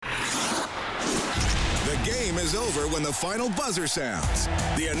game is over when the final buzzer sounds.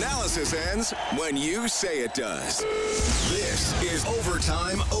 The analysis ends when you say it does. This is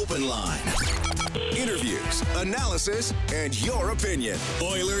Overtime Open Line. Interviews, analysis, and your opinion.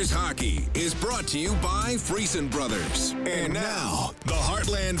 Oilers hockey is brought to you by Friesen Brothers. And now, the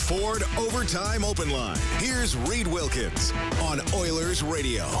Heartland Ford Overtime Open Line. Here's Reed Wilkins on Oilers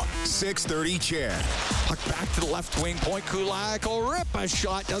Radio, 630 CHED. Puck back to the left wing. Point Kulak will rip a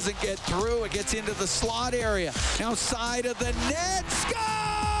shot. Doesn't get through. It gets into the slot area. Now side of the net. Scores!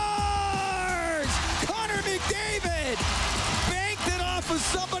 Connor McDavid banked it off of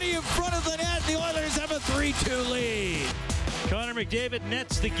somebody in front of the net. The Oilers have a 3-2 lead. Connor McDavid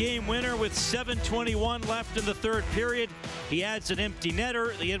nets the game winner with 7:21 left in the third period. He adds an empty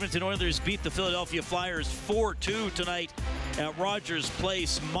netter. The Edmonton Oilers beat the Philadelphia Flyers 4-2 tonight at Rogers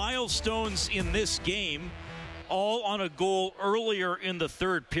Place. Milestones in this game, all on a goal earlier in the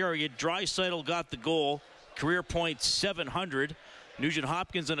third period. Draisaitl got the goal, career point 700. Nugent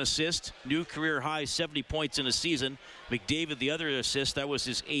Hopkins an assist, new career high 70 points in a season. McDavid the other assist, that was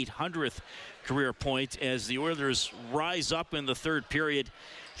his 800th career point as the Oilers rise up in the third period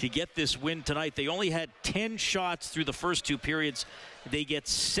to get this win tonight. They only had 10 shots through the first two periods. They get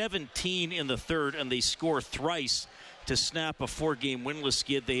 17 in the third, and they score thrice to snap a four-game winless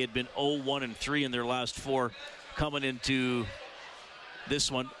skid. They had been 0-1-3 in their last four coming into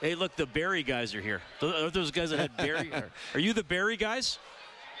this one. Hey, look, the Barrie guys are here. Are those guys that had Barrie? Are you the Barrie guys?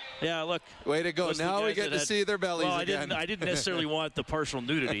 Yeah, look. Way to go. Now we get to see their bellies again. I didn't necessarily want the partial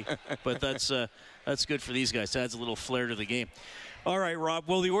nudity, but that's good for these guys. Adds a little flair to the game. All right, Rob.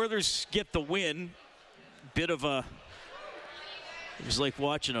 Well, the Oilers get the win. It was like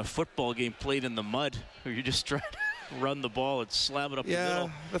watching a football game played in the mud where you just try to run the ball and slam it up the middle.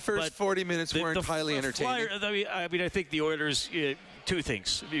 Yeah, the first 40 minutes weren't highly entertaining. I think the Oilers, two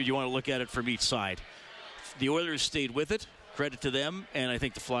things. You want to look at it from each side. The Oilers stayed with it. Credit to them, and I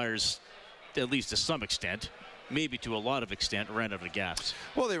think the Flyers, at least to some extent, maybe to a lot of extent, ran out of gas.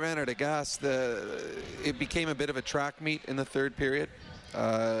 Well, they ran out of gas. It became a bit of a track meet in the third period.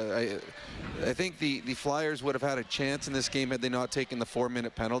 I think the Flyers would have had a chance in this game had they not taken the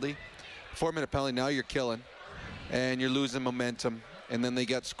 4-minute penalty. 4-minute penalty, now you're killing, and you're losing momentum. And then they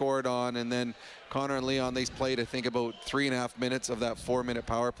get scored on, and then Connor and Leon, they played, I think, about 3.5 minutes of that 4-minute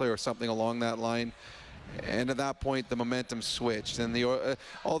power play or something along that line. And at that point, the momentum switched. And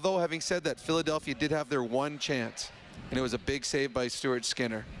although having said that, Philadelphia did have their one chance, and it was a big save by Stuart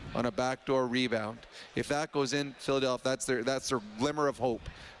Skinner on a backdoor rebound. If that goes in, Philadelphia, that's their glimmer of hope.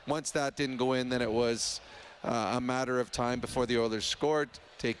 Once that didn't go in, then it was a matter of time before the Oilers scored,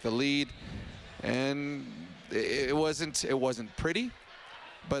 take the lead, and it wasn't pretty.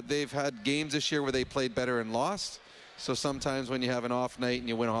 But they've had games this year where they played better and lost. So sometimes when you have an off night and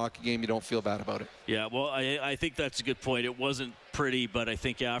you win a hockey game, you don't feel bad about it. Yeah, well, I think that's a good point. It wasn't pretty, but I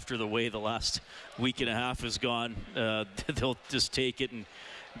think after the way the last week and a half has gone, they'll just take it and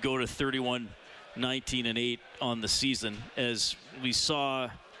go to 31-19-8 on the season. As we saw,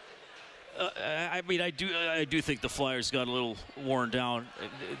 I do think the Flyers got a little worn down.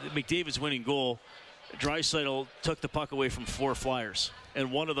 McDavid's winning goal, Draisaitl took the puck away from 4 Flyers,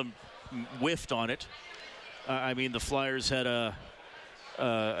 and one of them whiffed on it. The Flyers had an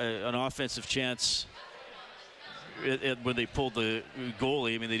offensive chance when they pulled the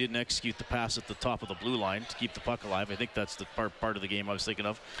goalie. They didn't execute the pass at the top of the blue line to keep the puck alive. I think that's the part of the game I was thinking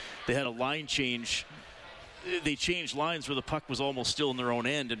of. They had a line change. They changed lines where the puck was almost still in their own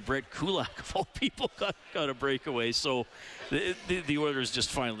end, and Brett Kulak, of all people, got a breakaway. So the Oilers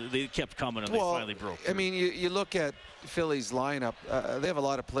just they kept coming, and they finally broke. You look at Philly's lineup. They have a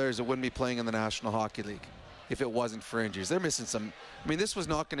lot of players that wouldn't be playing in the National Hockey League if it wasn't for injuries. They're missing some. This was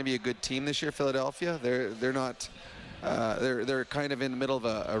not going to be a good team this year, Philadelphia. They're not. They're kind of in the middle of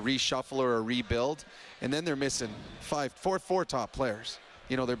a reshuffle or a rebuild, and then they're missing four top players.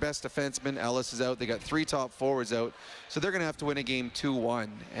 Their best defenseman, Ellis, is out. They got 3 top forwards out. So they're going to have to win a game 2-1.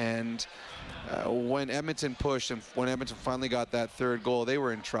 And when Edmonton pushed and when Edmonton finally got that third goal, they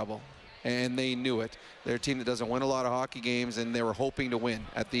were in trouble. And they knew it. They're a team that doesn't win a lot of hockey games, and they were hoping to win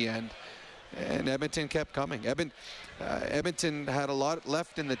at the end. And Edmonton kept coming. Edmonton had a lot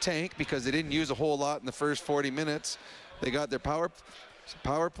left in the tank because they didn't use a whole lot in the first 40 minutes. They got their power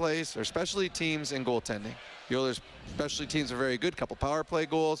plays, their specialty teams, and goaltending. The Oilers' specialty teams are very good. Couple power play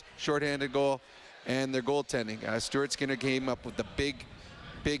goals, shorthanded goal, and their goaltending. Stuart Skinner came up with the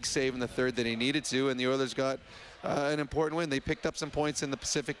big save in the third that he needed to, and the Oilers got an important win. They picked up some points in the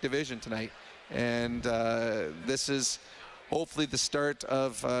Pacific Division tonight, and this is hopefully the start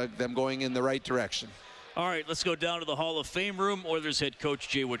of them going in the right direction. All right, let's go down to the Hall of Fame room. Oilers head coach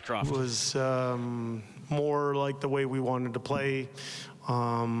Jay Woodcroft. It was more like the way we wanted to play.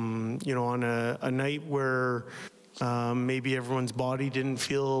 On a night where maybe everyone's body didn't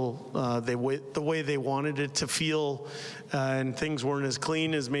feel the way they wanted it to feel, and things weren't as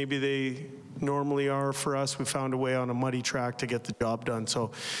clean as maybe they normally are for us. We found a way on a muddy track to get the job done.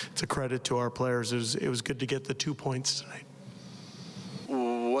 So it's a credit to our players. It was good to get the 2 points tonight.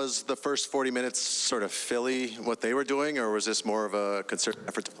 Was the first 40 minutes sort of Philly what they were doing, or was this more of a concerted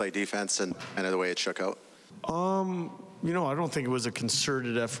effort to play defense and the way it shook out? I don't think it was a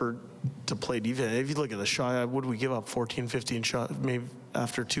concerted effort to play defense. If you look at the shot, what did we give up? 14, 15 shots maybe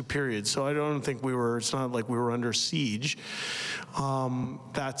after 2 periods. So I don't think it's not like we were under siege.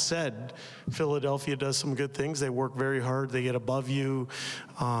 That said, Philadelphia does some good things. They work very hard. They get above you.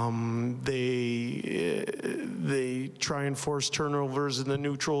 They try and force turnovers in the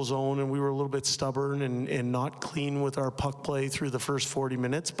neutral zone, and we were a little bit stubborn and not clean with our puck play through the first 40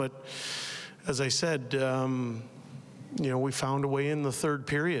 minutes. But as I said, we found a way in the third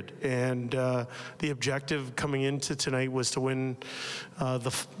period, and the objective coming into tonight was to win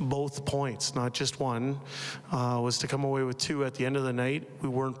both points, not just one. Was to come away with 2 at the end of the night. We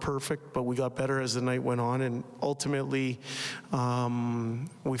weren't perfect, but we got better as the night went on, and ultimately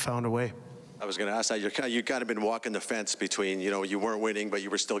we found a way. I was going to ask that. You kind of been walking the fence between, you weren't winning, but you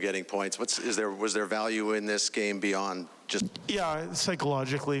were still getting points. Was there value in this game beyond just? Yeah,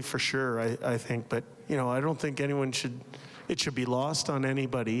 psychologically for sure, I think. But, I don't think it should be lost on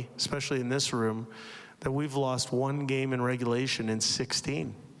anybody, especially in this room, that we've lost 1 game in regulation in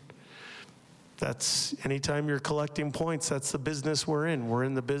 16. That's anytime you're collecting points, that's the business we're in. We're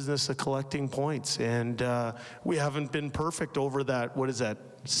in the business of collecting points. And we haven't been perfect over that,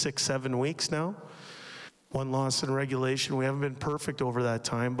 6-7 weeks now. 1 loss in regulation. We haven't been perfect over that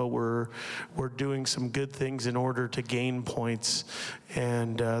time, but we're doing some good things in order to gain points,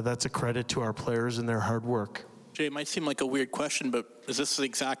 and that's a credit to our players and their hard work. Jay, it might seem like a weird question, but is this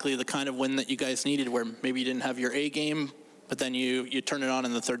exactly the kind of win that you guys needed, where maybe you didn't have your A game, but then you turn it on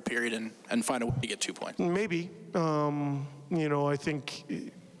in the third period and find a way to get 2 points? Maybe. I think,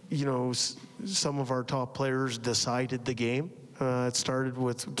 some of our top players decided the game.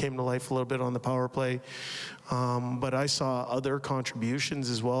 It came to life a little bit on the power play. But I saw other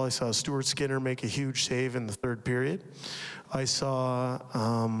contributions as well. I saw Stuart Skinner make a huge save in the third period. I saw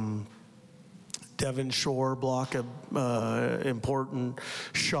Devin Shore block a important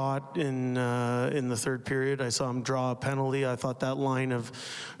shot in the third period. I saw him draw a penalty. I thought that line of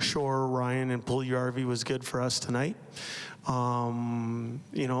Shore, Ryan, and Puljujarvi was good for us tonight.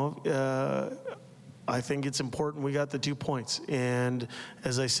 I think it's important we got the 2 points. And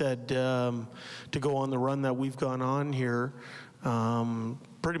as I said, to go on the run that we've gone on here,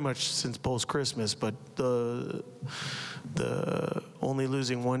 pretty much since post-Christmas, but the only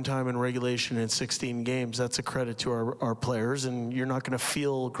losing 1 time in regulation in 16 games, that's a credit to our players. And you're not going to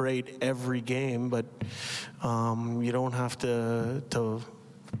feel great every game, but you don't have to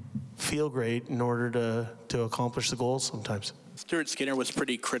feel great in order to accomplish the goals sometimes. Stuart Skinner was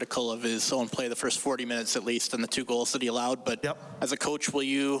pretty critical of his own play the first 40 minutes at least, and the 2 goals that he allowed. But As a coach, will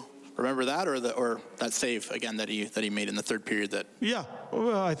you remember that, or that save again that he made in the third period? Yeah,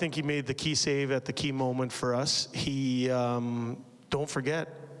 well, I think he made the key save at the key moment for us. He don't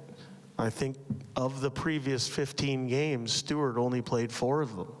forget, I think of the previous 15 games, Stuart only played 4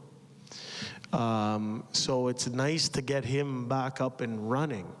 of them. So it's nice to get him back up and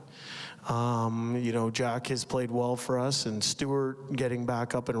running. Jack has played well for us, and Stuart getting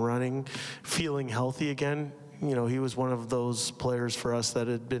back up and running, feeling healthy again. He was one of those players for us that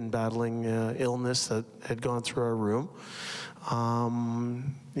had been battling illness that had gone through our room. I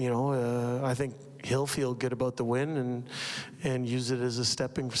think he'll feel good about the win and use it as a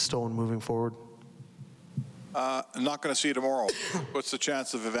stepping stone moving forward. I'm not going to see you tomorrow. What's the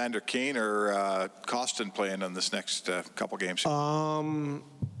chance of Evander Kane or Costin playing in this next couple games?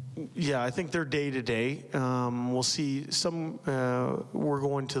 Yeah, I think they're day to day. We'll see some. We're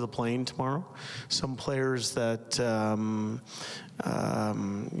going to the plane tomorrow. Some players that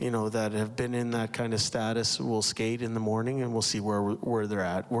that have been in that kind of status will skate in the morning, and we'll see where they're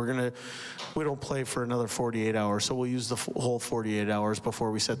at. We don't play for another 48 hours, so we'll use the whole 48 hours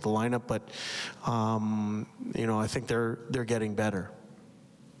before we set the lineup. But I think they're getting better.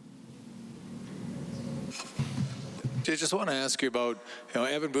 I just want to ask you about,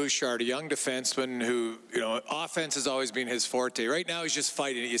 Evan Bouchard, a young defenseman who, offense has always been his forte. Right now, he's just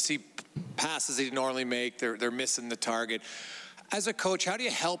fighting it. You see passes he'd normally make, they're missing the target. As a coach, how do you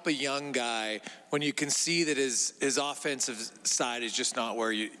help a young guy when you can see that his offensive side is just not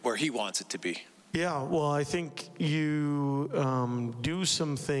where he wants it to be? Yeah, well, I think you do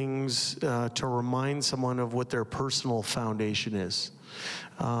some things to remind someone of what their personal foundation is.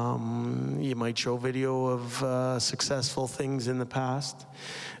 You might show video of successful things in the past.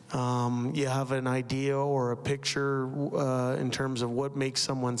 You have an idea or a picture in terms of what makes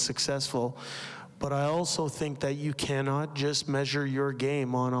someone successful. But I also think that you cannot just measure your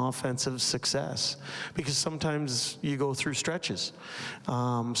game on offensive success, because sometimes you go through stretches.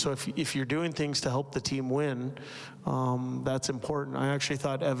 So if you're doing things to help the team win, that's important. I actually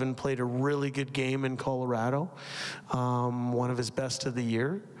thought Evan played a really good game in Colorado, one of his best of the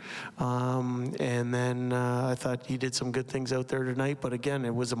year. And then I thought he did some good things out there tonight. But again,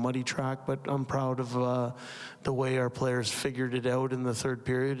 it was a muddy track, but I'm proud of the way our players figured it out in the third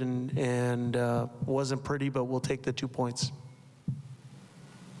period, and wasn't pretty, but we'll take the 2 points.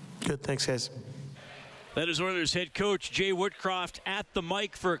 Good, thanks guys. That is Oilers head coach Jay Woodcroft at the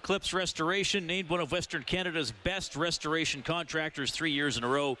mic for Eclipse Restoration, named one of Western Canada's best restoration contractors 3 years in a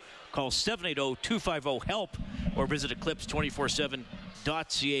row. Call 780-250-HELP or visit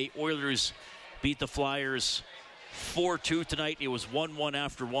eclipse247.ca. Oilers beat the Flyers 4-2 tonight. It was 1-1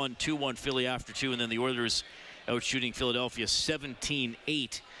 after 1, 2-1 Philly after 2, and then the Oilers out shooting Philadelphia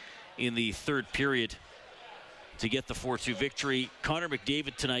 17-8 in the third period to get the 4-2 victory. Connor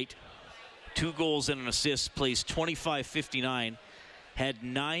McDavid tonight, 2 goals and an assist, plays 25-59, had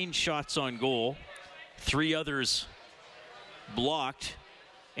 9 shots on goal, 3 others blocked,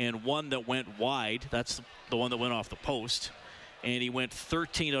 and 1 that went wide. That's the one that went off the post. And he went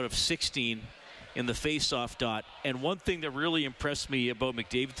 13 out of 16 in the face-off dot. And one thing that really impressed me about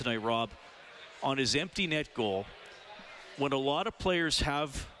McDavid tonight, Rob, on his empty net goal, when a lot of players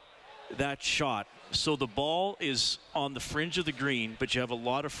have that shot, so the ball is on the fringe of the green, but you have a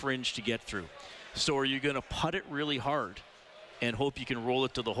lot of fringe to get through. So are you going to putt it really hard and hope you can roll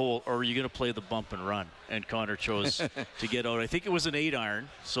it to the hole, or are you going to play the bump and run? And Connor chose to get out. I think it was an 8-iron,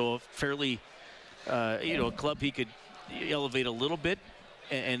 so fairly, a club he could elevate a little bit,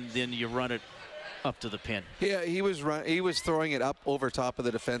 and then you run it up to the pin. Yeah, he was throwing it up over top of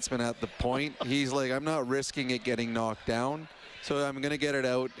the defenseman at the point. He's like, I'm not risking it getting knocked down, so I'm going to get it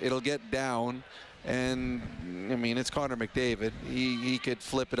out. It'll get down. And, I mean, it's Connor McDavid. He could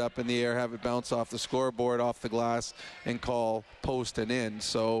flip it up in the air, have it bounce off the scoreboard, off the glass, and call post and in.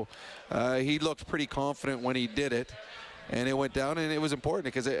 So he looked pretty confident when he did it. And it went down, and it was important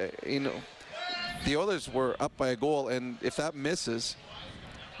because, the Oilers were up by a goal. And if that misses,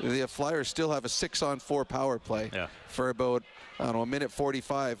 the Flyers still have a 6-on-4 power play for about, a minute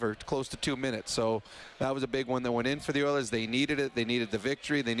 45 or close to 2 minutes. So that was a big one that went in for the Oilers. They needed it. They needed the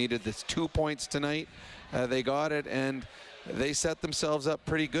victory. They needed this 2 points tonight. They got it, and they set themselves up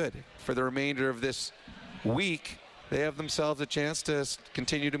pretty good for the remainder of this week. They have themselves a chance to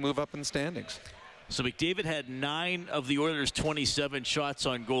continue to move up in the standings. So McDavid had 9 of the Oilers' 27 shots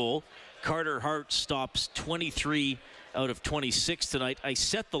on goal. Carter Hart stops 23 out of 26 tonight. I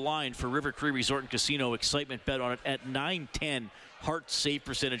set the line for River Cree Resort and Casino excitement bet on it at 9-10. Hart's save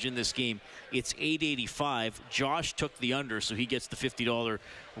percentage in this game, it's .885. Josh took the under, so he gets the $50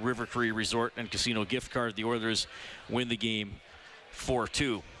 River Cree Resort and Casino gift card. The Oilers win the game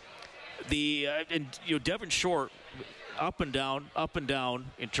 4-2. Devon Shore, up and down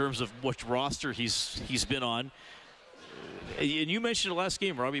in terms of what roster he's been on. And you mentioned the last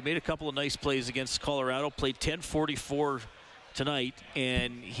game, Rob. He made a couple of nice plays against Colorado. Played 10:44 tonight,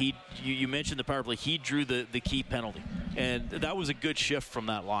 and you mentioned the power play. He drew the key penalty, and that was a good shift from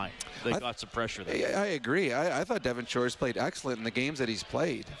that line. They got some pressure there. I agree. I thought Devon Shore's played excellent in the games that he's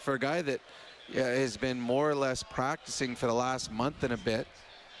played. For a guy that has been more or less practicing for the last month and a bit,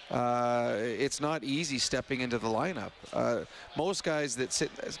 it's not easy stepping into the lineup. Most guys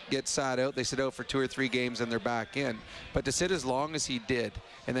that get sat out, they sit out for 2 or 3 games and they're back in. But to sit as long as he did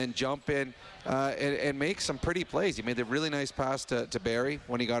and then jump in and make some pretty plays. He made a really nice pass to Barry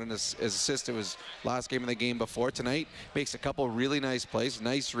when he got his assist. It was last game of the game before. Tonight, makes a couple really nice plays,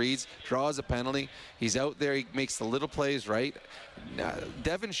 nice reads, draws a penalty. He's out there. He makes the little plays right.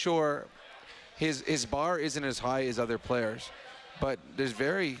 Devon Shore, his bar isn't as high as other players. But there's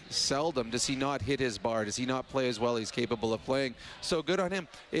very seldom does he not hit his bar. Does he not play as well he's capable of playing? So good on him.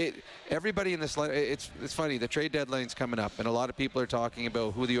 Everybody in this line, it's funny. The trade deadline's coming up, and a lot of people are talking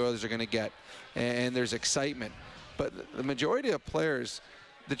about who the Oilers are going to get, and there's excitement. But the majority of players,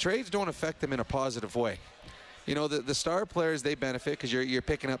 the trades don't affect them in a positive way. The star players, they benefit because you're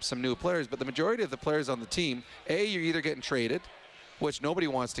picking up some new players. But the majority of the players on the team, you're either getting traded, which nobody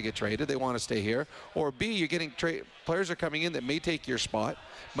wants to get traded. They want to stay here. Or B, you're getting players are coming in that may take your spot,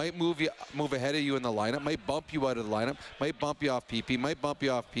 might move ahead of you in the lineup, might bump you out of the lineup, might bump you off PP, might bump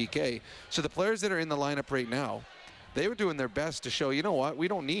you off PK. So the players that are in the lineup right now, they were doing their best to show, you know what, we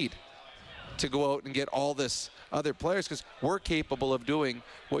don't need to go out and get all this other players because we're capable of doing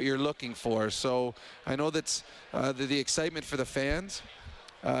what you're looking for. So I know that's the excitement for the fans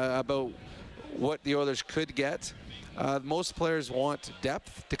about what the Oilers could get. Most players want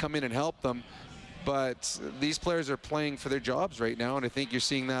depth to come in and help them, but these players are playing for their jobs right now, and I think you're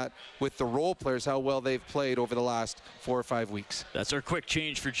seeing that with the role players, how well they've played over the last 4 or 5 weeks. That's our quick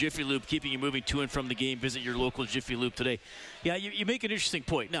change for Jiffy Lube, keeping you moving to and from the game. Visit your local Jiffy Lube today. Yeah, you make an interesting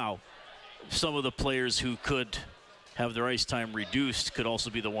point. Now, some of the players who could have their ice time reduced could also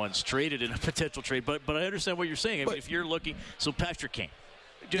be the ones traded in a potential trade, but I understand what you're saying. I mean, if you're looking, so Patrick Kane,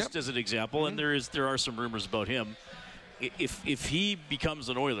 just as an example, and there are some rumors about him. If he becomes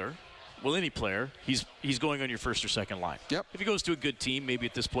an Oiler, well, any player, he's going on your first or second line. Yep. If he goes to a good team, maybe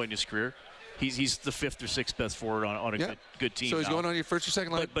at this point in his career, he's the 5th or 6th best forward on a good team. So he's now. Going on your first or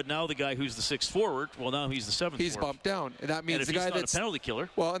second line. But now the guy who's the 6th forward, well, now he's the 7th. He's forward. bumped down, and that means and the guy that's that's not a penalty killer.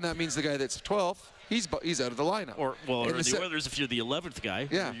 Well, and that means the guy that's 12th, he's out of the lineup. Or the Oilers, if you're the 11th guy,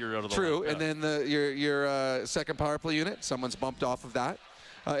 you're out of the lineup. True. And then your second power play unit, someone's bumped off of that.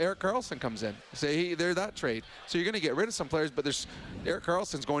 Erik Karlsson comes in. Say they're that trade. So you're going to get rid of some players, but Erik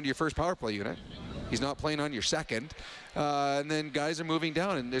Karlsson's going to your first power play unit. He's not playing on your second. And then guys are moving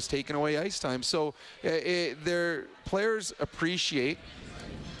down and it's taking away ice time. So their players appreciate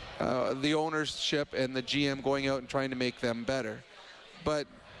the ownership and the GM going out and trying to make them better. But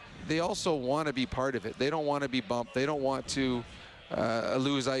they also want to be part of it. They don't want to be bumped. They don't want to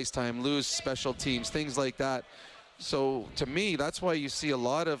lose ice time, lose special teams, things like that. So to me, that's why you see a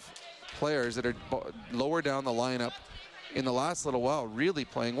lot of players that are lower down the lineup in the last little while really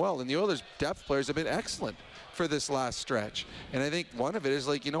playing well. And the Oilers' depth players have been excellent for this last stretch. And I think one of it is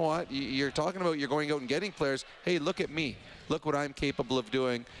like, you know what, you're talking about you're going out and getting players. Hey, look at me. Look what I'm capable of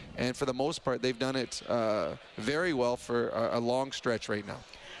doing. And for the most part, they've done it very well for a long stretch right now.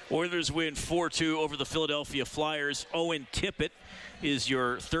 Oilers win 4-2 over the Philadelphia Flyers. Owen Tippett is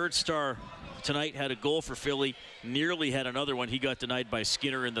your third star tonight, had a goal for Philly, nearly had another one. He got denied by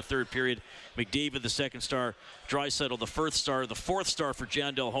Skinner in the third period. McDavid, the second star. Draisaitl, the fourth star for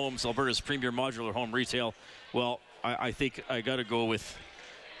Jandel Homes, Alberta's premier modular home retail. Well, I think I got to go with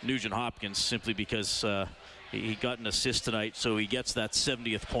Nugent Hopkins simply because he got an assist tonight, so he gets that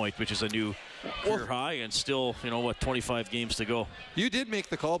 70th point, which is a new career high, and still, 25 games to go. You did make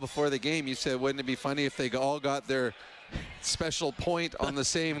the call before the game. You said, wouldn't it be funny if they all got their special point on the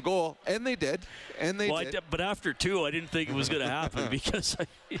same goal, and they did. But after 2, I didn't think it was going to happen because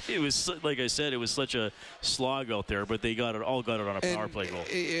it was, like I said, it was such a slog out there. But they all got it on a power play goal.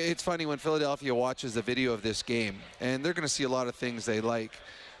 It's funny when Philadelphia watches the video of this game, and they're going to see a lot of things they like.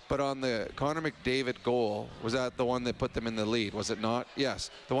 But on the Connor McDavid goal, was that the one that put them in the lead? Was it not? Yes,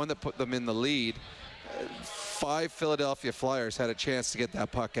 the one that put them in the lead. 5 Philadelphia Flyers had a chance to get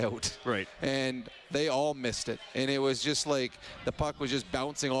that puck out. Right. And they all missed it. And it was just like the puck was just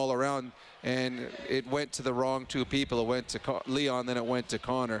bouncing all around, and it went to the wrong 2 people. It went to Leon, then it went to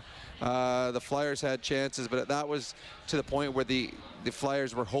Connor. The Flyers had chances, but that was to the point where the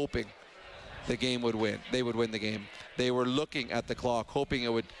Flyers were hoping the game would win. They would win the game. They were looking at the clock, hoping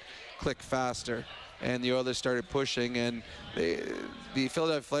it would click faster. And the Oilers started pushing, and the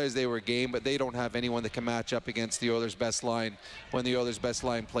Philadelphia Flyers, they were game, but they don't have anyone that can match up against the Oilers' best line when the Oilers' best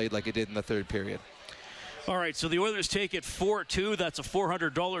line played like it did in the third period. All right, so the Oilers take it 4-2. That's a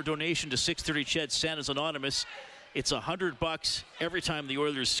 $400 donation to 630 Ched Santa's Anonymous. It's $100 every time the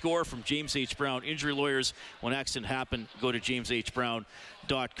Oilers score from James H. Brown Injury Lawyers. When accident happen, go to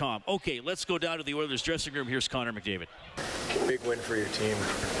jameshbrown.com. Okay, let's go down to the Oilers dressing room. Here's Connor McDavid. Big win for your team.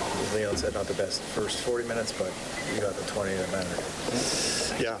 Leon said not the best first 40 minutes, but you got the 20 that mattered.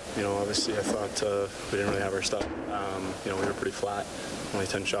 Yeah, obviously I thought we didn't really have our stuff. We were pretty flat. Only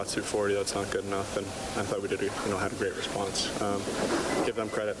 10 shots through 40, that's not good enough, and I thought we did, had a great response. Give them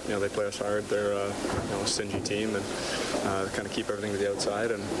credit, they play us hard. They're a stingy team, and kind of keep everything to the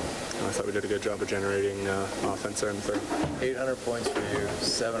outside, and I thought we did a good job of generating offense there in the third. 800 points for you,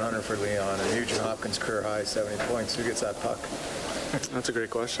 700 for Leon, and Nugent Hopkins career high, 70 points. Who gets that puck? That's a great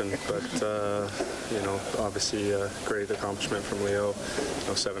question, but obviously great accomplishment from Leo.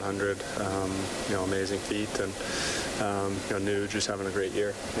 700, amazing feat, and Nuge just having a great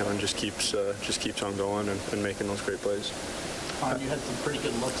year, and just keeps on going and making those great plays. You had some pretty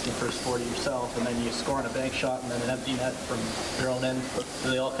good looks in the first 40 yourself, and then you score on a bank shot and then an empty net from your own end.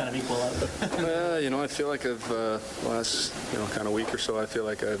 Do they all kind of equal out? I feel like I've last kind of week or so, I feel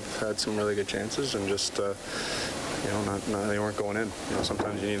like I've had some really good chances and just they weren't going in.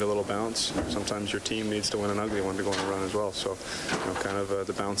 Sometimes you need a little bounce. Sometimes your team needs to win an ugly one to go on a run as well. So kind of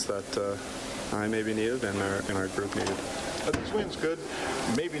the bounce that I maybe needed and our group needed. Are these wins good?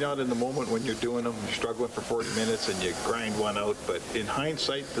 Maybe not in the moment when you're doing them, you're struggling for 40 minutes and you grind one out, but in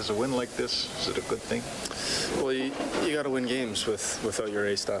hindsight, does a win like this, is it a good thing? Well, you got to win games without your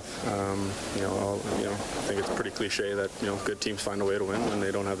A stuff. I think it's pretty cliche that good teams find a way to win when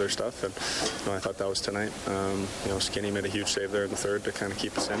they don't have their stuff, and I thought that was tonight. Skinny made a huge save there in the third to kind of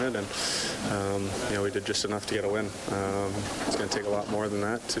keep us in it, and we did just enough to get a win. It's going to take a lot more than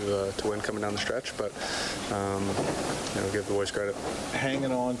that to win coming down the stretch, but give the boys credit.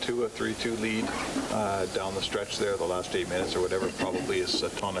 Hanging on to a 3-2 lead down the stretch there, the last 8 minutes or whatever, probably is a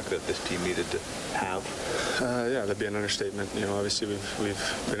tonic that this team needed to have. That'd be an understatement. Obviously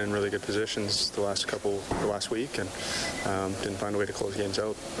we've been in really good positions the last week, and didn't find a way to close games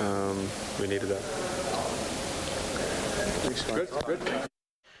out. We needed that. Good.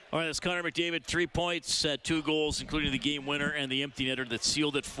 All right, that's Connor McDavid. 3 points, 2 goals, including the game winner and the empty netter that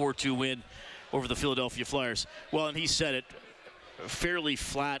sealed it 4-2 win over the Philadelphia Flyers. Well, and he said it, fairly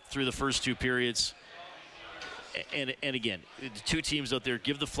flat through the first 2 periods. And again, the 2 teams out there,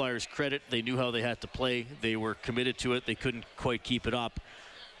 give the Flyers credit. They knew how they had to play. They were committed to it. They couldn't quite keep it up.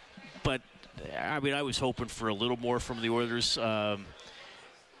 But, I was hoping for a little more from the Oilers.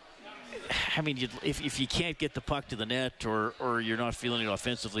 If you can't get the puck to the net or you're not feeling it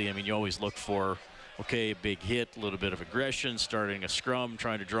offensively, you always look for, a big hit, a little bit of aggression, starting a scrum,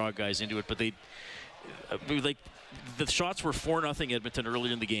 trying to draw guys into it. But the shots were 4-0 Edmonton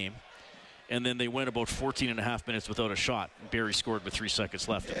early in the game. And then they went about 14 and a half minutes without a shot. Barrie scored with 3 seconds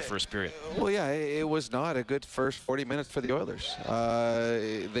left in the first period. Well, yeah, it was not a good first 40 minutes for the Oilers.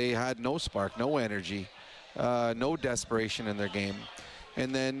 They had no spark, no energy, no desperation in their game.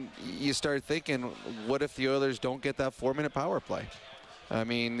 And then you start thinking, what if the Oilers don't get that 4-minute power play?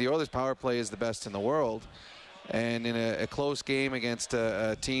 The Oilers' power play is the best in the world. And in a close game against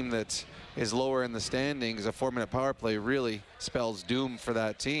a team that is lower in the standings, a 4-minute power play really spells doom for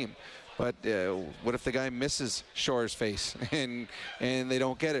that team. But what if the guy misses Shore's face and they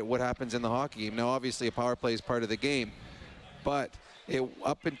don't get it? What happens in the hockey game? Now, obviously, a power play is part of the game. But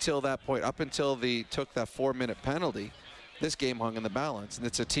up until that point, up until they took that 4-minute penalty, this game hung in the balance. And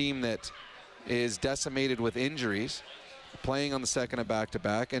it's a team that is decimated with injuries, playing on the second of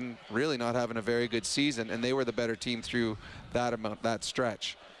back-to-back, and really not having a very good season. And they were the better team through that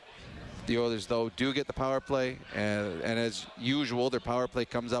stretch. The Oilers, though, do get the power play, and as usual, their power play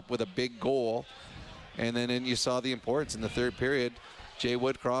comes up with a big goal. And then you saw the importance in the third period. Jay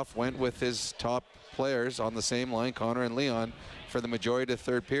Woodcroft went with his top players on the same line, Connor and Leon, for the majority of the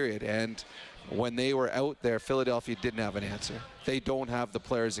third period. And when they were out there, Philadelphia didn't have an answer. They don't have the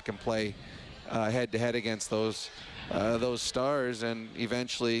players that can play head-to-head against those stars, and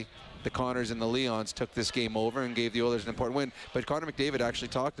eventually the Connors and the Leons took this game over and gave the Oilers an important win. But Connor McDavid actually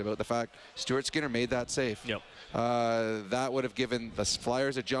talked about the fact Stuart Skinner made that save. Yep. That would have given the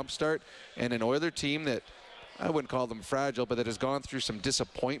Flyers a jump start, and an Oiler team that I wouldn't call them fragile, but that has gone through some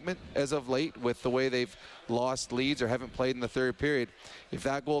disappointment as of late with the way they've lost leads or haven't played in the third period. If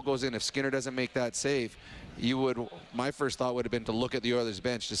that goal goes in, if Skinner doesn't make that save, my first thought would have been to look at the Oilers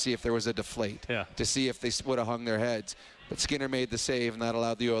bench to see if there was a deflate, to see if they would have hung their heads. But Skinner made the save, and that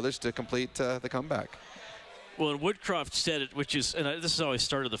allowed the Oilers to complete the comeback. Well, and Woodcroft said it, which is, and this is how I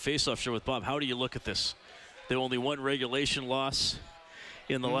started the face-off show with Bob. How do you look at this? They only one regulation loss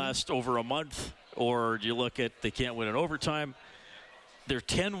in the last over a month, or do you look at they can't win in overtime? They're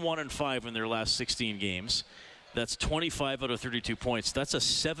 10-1-5 in their last 16 games. That's 25 out of 32 points. That's a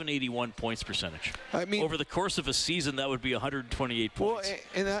 781 points percentage. Over the course of a season, that would be 128 points.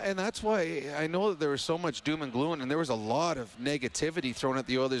 Well, and that's why I know that there was so much doom and gloom, and there was a lot of negativity thrown at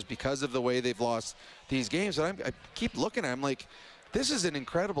the Oilers because of the way they've lost these games. But I keep looking at it, I'm like, this is an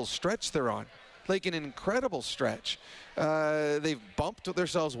incredible stretch they're on. Like an incredible stretch. They've bumped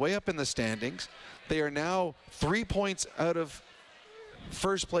themselves way up in the standings. They are now 3 points out of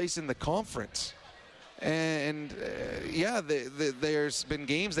first place in the conference. And there's been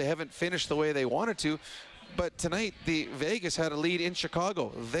games they haven't finished the way they wanted to. But tonight, the Vegas had a lead in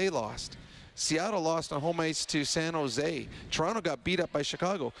Chicago. They lost. Seattle lost on home ice to San Jose. Toronto got beat up by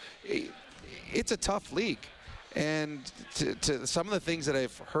Chicago. It's a tough league. And to some of the things that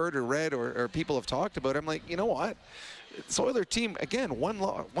I've heard or read or people have talked about, I'm like, you know what? This Oilers team, again,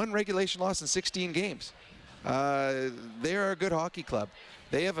 one regulation loss in 16 games. they are a good hockey club.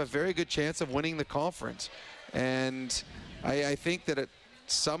 They have a very good chance of winning the conference. And I think that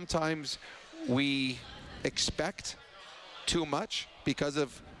sometimes we expect too much because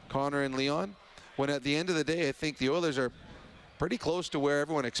of Connor and Leon, when at the end of the day, I think the Oilers are pretty close to where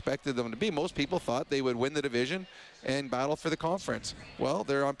everyone expected them to be. Most people thought they would win the division and battle for the conference. Well,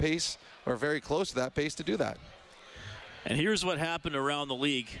 they're on pace, or very close to that pace, to do that. And here's what happened around the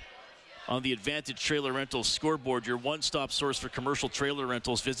league on the Advantage Trailer Rentals scoreboard, your one-stop source for commercial trailer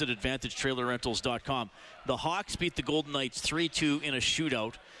rentals. Visit AdvantageTrailerRentals.com. The Hawks beat the Golden Knights 3-2 in a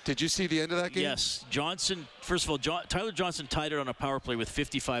shootout. Did you see the end of that game? Yes. First of all, Tyler Johnson tied it on a power play with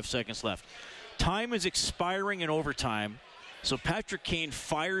 55 seconds left. Time is expiring in overtime, so Patrick Kane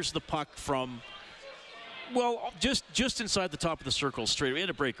fires the puck from, well, just inside the top of the circle straight. We had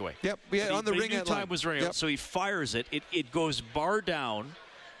a breakaway. Yep, we had on the ring at time was running out, so he fires it. It goes bar down.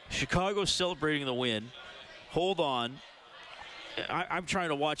 Chicago celebrating the win. Hold on. I'm trying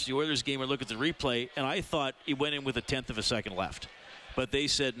to watch the Oilers game and look at the replay, and I thought it went in with a tenth of a second left. But they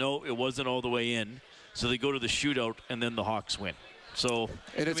said, no, it wasn't all the way in. So they go to the shootout, and then the Hawks win. So,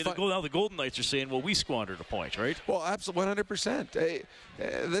 now the Golden Knights are saying, well, we squandered a point, right? Well, absolutely, 100%.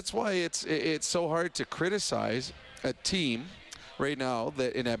 That's why it's so hard to criticize a team right now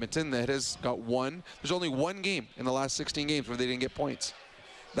that in Edmonton that has got there's only one game in the last 16 games where they didn't get points.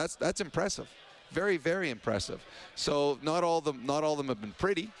 That's impressive. Very, very impressive. So not all of them have been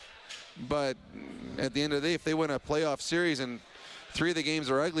pretty, but at the end of the day, if they win a playoff series and 3 of the games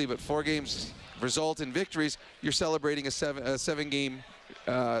are ugly, but 4 games result in victories, you're celebrating a seven-game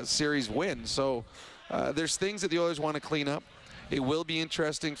series win. So there's things that the Oilers want to clean up. It will be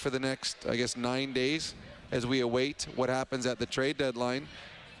interesting for the next, 9 days as we await what happens at the trade deadline.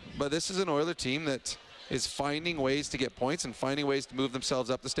 But this is an Oiler team that is finding ways to get points and finding ways to move themselves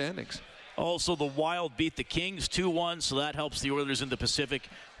up the standings. Also, the Wild beat the Kings 2-1, so that helps the Oilers in the Pacific.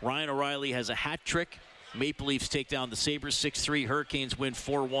 Ryan O'Reilly has a hat trick. Maple Leafs take down the Sabres 6-3. Hurricanes win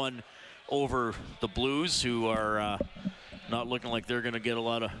 4-1 over the Blues, who are not looking like they're going to get a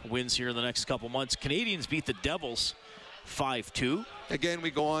lot of wins here in the next couple months. Canadians beat the Devils 5-2. Again,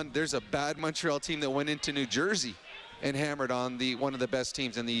 we go on. There's a bad Montreal team that went into New Jersey and hammered on one of the best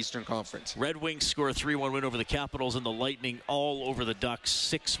teams in the Eastern Conference. Red Wings score a 3-1 win over the Capitals, and the Lightning all over the Ducks.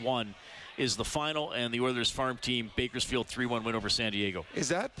 6-1 is the final, and the Oilers farm team, Bakersfield, 3-1 win over San Diego. Is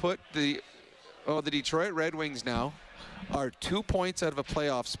that put the Detroit Red Wings now are 2 points out of a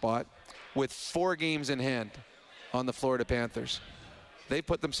playoff spot with 4 games in hand on the Florida Panthers. They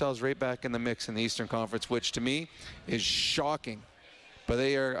put themselves right back in the mix in the Eastern Conference, which to me is shocking. But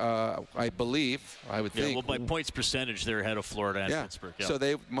they are, I would think. Well, by points percentage, they're ahead of Florida and Pittsburgh. Yeah. So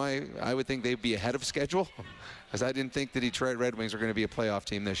I would think they'd be ahead of schedule, because I didn't think the Detroit Red Wings were going to be a playoff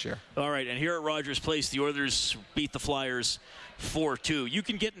team this year. All right, and here at Rogers Place, the Oilers beat the Flyers 4-2. You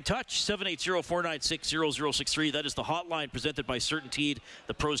can get in touch, 780-496-0063. That is the hotline presented by CertainTeed,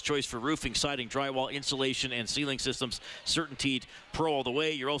 the pro's choice for roofing, siding, drywall, insulation, and ceiling systems. CertainTeed, pro all the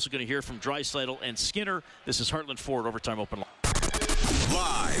way. You're also going to hear from Draisaitl and Skinner. This is Heartland Ford Overtime Open Line.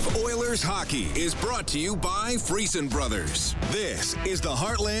 Live Oilers hockey is brought to you by Friesen Brothers. This is the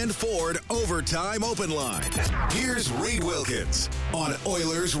Heartland Ford Overtime Open Line. Here's Reed Wilkins on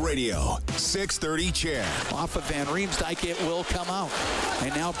Oilers Radio, 630 CHED. Off of Van Riemsdyk, it will come out.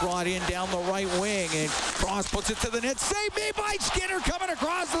 And now brought in down the right wing, and Cross puts it to the net. Save made by Skinner coming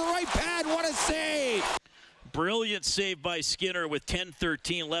across to the right pad. What a save! Brilliant save by Skinner with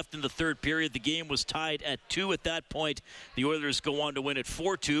 10:13 left in the third period. The game was tied at 2 at that point. The Oilers go on to win at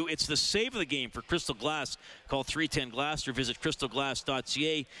 4-2. It's the save of the game for Crystal Glass. Call 310-GLASS or visit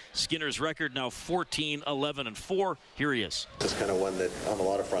crystalglass.ca. Skinner's record now 14-11-4. Here he is. This is kind of one that on a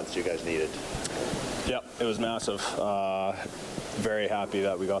lot of fronts you guys needed. Yep, it was massive. Very happy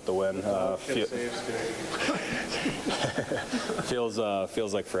that we got the win.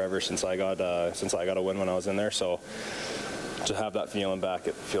 Feels like forever since I got a win when I was in there. So to have that feeling back,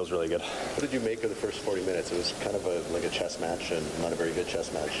 it feels really good. What did you make of the first 40 minutes? It was kind of like a chess match, and not a very good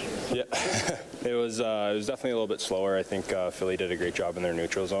chess match. Yeah, it was definitely a little bit slower. I think Philly did a great job in their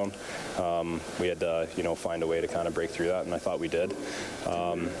neutral zone. We had to find a way to kind of break through that, and I thought we did.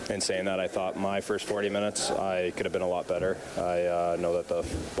 In saying that, I thought my first 40 minutes I could have been a lot better. I know that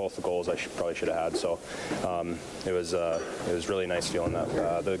both the goals I probably should have had. So it was really nice feeling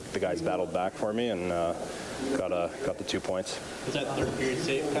that the guys battled back for me, and got the 2 points. Does that third period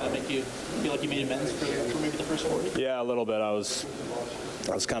save kind of make you feel like you made amends for maybe the first 40? Yeah, a little bit. I was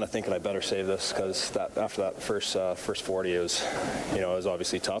kind of thinking I better save this because after that first 40, it was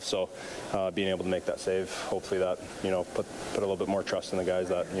obviously tough. So being able to make that save, hopefully that put a little bit more trust in the guys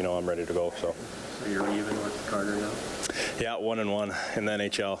that I'm ready to go. So you're even with Carter now? Yeah, 1-1 in the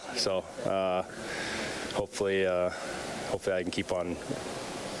NHL. So hopefully I can keep on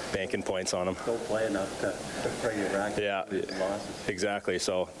banking points on them. Don't play enough to bring you back. Yeah, exactly.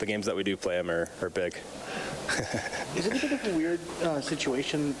 So the games that we do play them are big. Is it a bit of a weird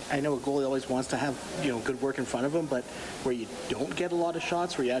situation? I know a goalie always wants to have good work in front of him, but where you don't get a lot of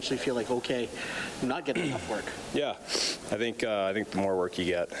shots, where you actually feel like, okay, I'm not getting enough work. Yeah, I think the more work you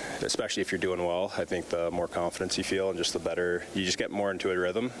get, especially if you're doing well, I think the more confidence you feel and just the better you just get more into a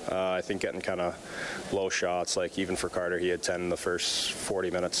rhythm. I think getting kind of low shots, like even for Carter, he had 10 in the first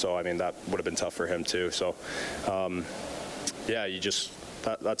 40 minutes, so I mean that would have been tough for him too. So yeah, you just.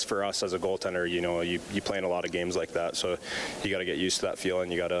 That's for us as a goaltender. You play in a lot of games like that, so you got to get used to that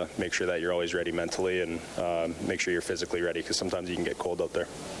feeling. You got to make sure that you're always ready mentally and make sure you're physically ready because sometimes you can get cold out there.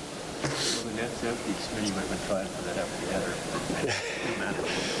 Well, the net's empty. Smitty might have been trying for that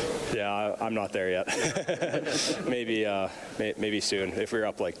together. Yeah, I'm not there yet. maybe soon. If we were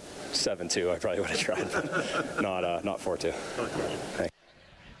up like 7-2, I probably would have tried, but not 4-2. Thanks.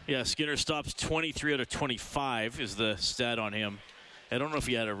 Yeah, Skinner stops 23 out of 25 is the stat on him. I don't know if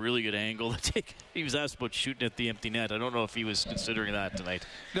he had a really good angle to take. He was asked about shooting at the empty net. I don't know if he was considering that tonight.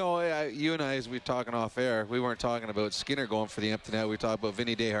 No, you and I, as we were talking off air, we weren't talking about Skinner going for the empty net. We talked about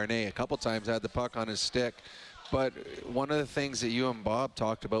Vinny Desharnais. A couple times had the puck on his stick. But one of the things that you and Bob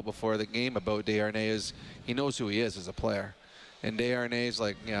talked about before the game about Desharnais is he knows who he is as a player. And Desharnais's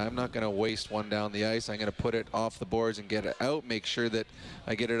like, yeah, I'm not going to waste one down the ice. I'm going to put it off the boards and get it out, make sure that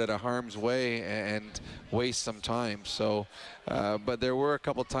I get it out of harm's way and waste some time. So, but there were a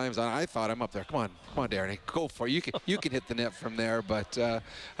couple times I thought I'm up there. Come on, Desharnais, go for it. You can hit the net from there. But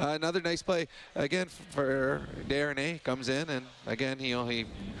another nice play again for Desharnais. Comes in and again he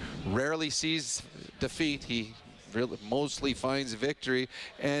rarely sees defeat. He really mostly finds victory.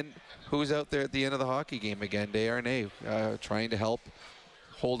 And who's out there at the end of the hockey game again? Desharnais, trying to help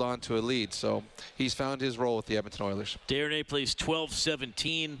hold on to a lead. So he's found his role with the Edmonton Oilers. Desharnais plays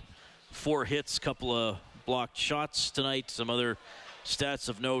 12-17, 4 hits, couple of blocked shots tonight. Some other stats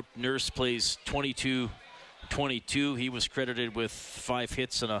of note. Nurse plays 22-22. He was credited with 5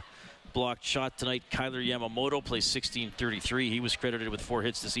 hits and a blocked shot tonight. Kyler Yamamoto plays 16-33. He was credited with 4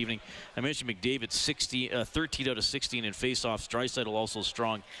 hits this evening. I mentioned McDavid 13 out of 16 in faceoffs. Draisaitl also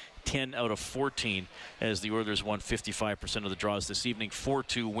strong, 10 out of 14 as the Oilers won 55% of the draws this evening.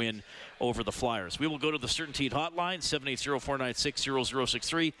 4-2 win over the Flyers. We will go to the Certainteed hotline,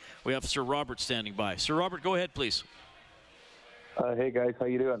 780-496-0063. We have Sir Robert standing by. Sir Robert, go ahead, please. Hey, guys. How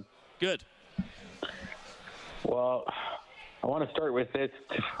you doing? Good. Well, I want to start with this.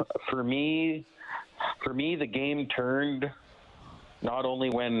 For me, the game turned not only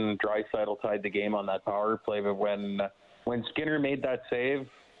when Draisaitl tied the game on that power play, but when Skinner made that save.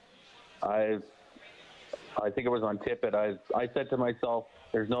 I think it was on Tippett. I said to myself,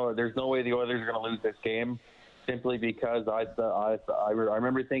 "There's no way the Oilers are going to lose this game," simply because I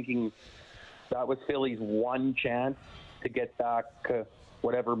remember thinking that was Philly's one chance to get back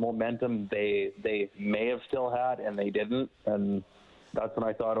whatever momentum they may have still had, and they didn't. And that's when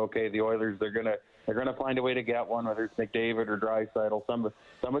I thought, okay, the Oilers they're gonna find a way to get one, whether it's McDavid or Draisaitl.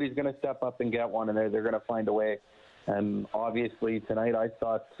 Somebody's gonna step up and get one, and they're gonna find a way. And obviously tonight, I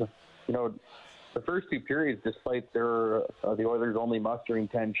thought, the first 2 periods, despite the Oilers only mustering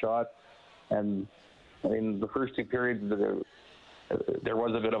 10 shots, and I mean the first 2 periods there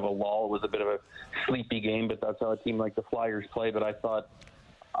was a bit of a lull. It was a bit of a sleepy game, but that's how a team like the Flyers play. But I thought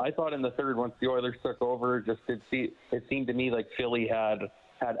in the third, once the Oilers took over, it seemed to me like Philly had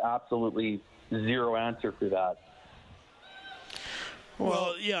absolutely zero answer for that.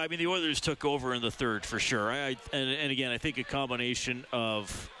 Well, yeah, I mean, the Oilers took over in the third for sure. And again, I think a combination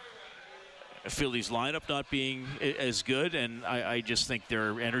of Philly's lineup not being as good, and I just think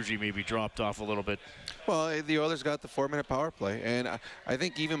their energy maybe dropped off a little bit. Well, the Oilers got the 4-minute power play, and I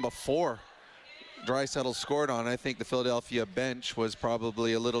think even before Draisaitl scored on, I think the Philadelphia bench was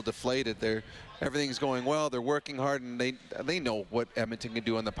probably a little deflated. Everything's going well. They're working hard, and they know what Edmonton can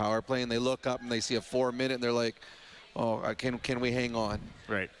do on the power play, and they look up and they see a 4-minute, and they're like, oh, can we hang on?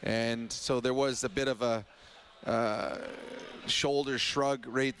 Right. And so there was a bit of a shoulder shrug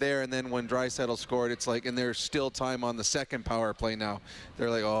right there, and then when Draisaitl scored, it's like, and there's still time on the second power play now. They're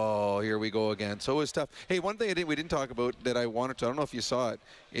like, oh, here we go again. So it was tough. Hey, one thing we didn't talk about that I wanted to, I don't know if you saw it,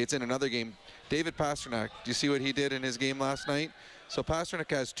 it's in another game. David Pastrnak, do you see what he did in his game last night? So Pastrnak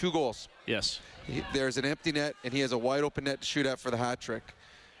has 2 goals. Yes. There's an empty net, and he has a wide open net to shoot at for the hat trick.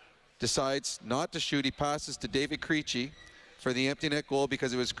 Decides not to shoot. He passes to David Krejci for the empty net goal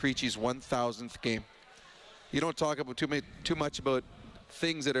because it was Krejci's 1,000th game. You don't talk about too much about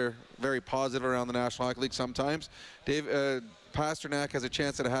things that are very positive around the National Hockey League sometimes. Pastrnak has a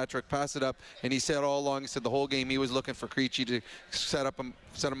chance at a hat trick, pass it up, and he said all along, he said the whole game he was looking for Krejci to set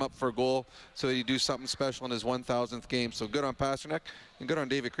him up for a goal so that he'd do something special in his 1,000th game. So good on Pastrnak and good on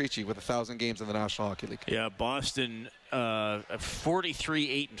David Krejci with 1,000 games in the National Hockey League. Yeah, Boston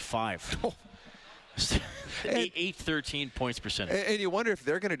 43-8-5. 813 points percentage. And you wonder if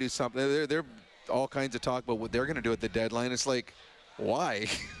they're going to do something. They're all kinds of talk about what they're going to do at the deadline. It's like, why?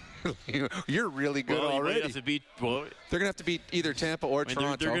 You're really good already. They're going to have to beat either Tampa or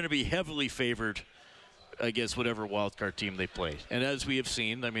Toronto. They're going to be heavily favored against whatever wildcard team they play. And as we have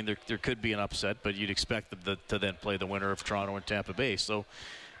seen, I mean, there could be an upset, but you'd expect them to then play the winner of Toronto and Tampa Bay. So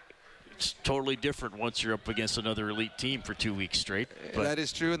it's totally different once you're up against another elite team for 2 weeks straight. But that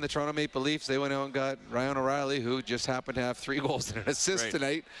is true. In the Toronto Maple Leafs, they went out and got Ryan O'Reilly, who just happened to have 3 goals and an assist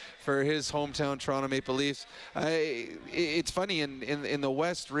tonight for his hometown Toronto Maple Leafs. It's funny, in the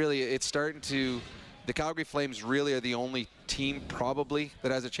West, really, it's starting to – the Calgary Flames really are the only team probably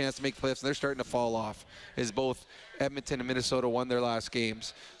that has a chance to make the playoffs, and they're starting to fall off, as both Edmonton and Minnesota won their last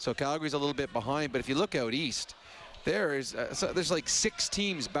games. So Calgary's a little bit behind, but if you look out east – there's like 6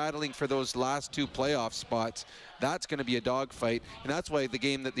 teams battling for those last 2 playoff spots. That's going to be a dogfight, and that's why the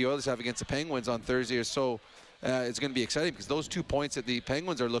game that the Oilers have against the Penguins on Thursday is so it's going to be exciting, because those 2 points that the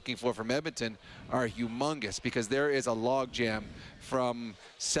Penguins are looking for from Edmonton are humongous, because there is a log jam from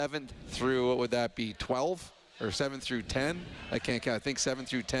 7th through, what would that be, 12 or 7 through 10? I can't count. I think 7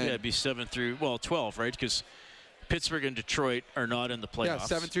 through 10. Yeah, it'd be 7 through 12, right? Because Pittsburgh and Detroit are not in the playoffs. Yeah,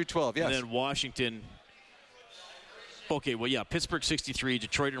 7 through 12. Yes. And then Washington. Okay, well, yeah, Pittsburgh 63,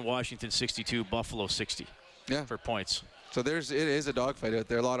 Detroit and Washington 62, Buffalo 60 for points. So it is a dogfight out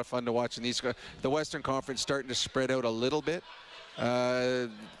there. A lot of fun to watch. And the Western Conference starting to spread out a little bit. I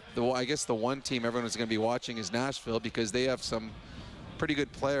guess the one team everyone's going to be watching is Nashville, because they have some pretty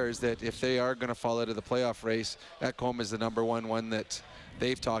good players that if they are going to fall out of the playoff race, Ekholm is the number one that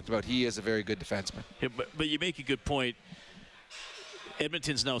they've talked about. He is a very good defenseman. Yeah, but you make a good point.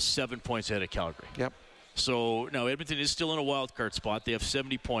 Edmonton's now 7 points ahead of Calgary. Yep. So now Edmonton is still in a wild card spot. They have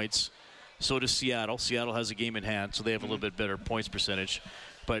 70 points. So does Seattle. Seattle has a game in hand, so they have a little bit better points percentage.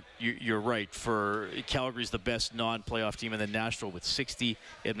 But you're right. For Calgary's the best non-playoff team, and then Nashville with 60.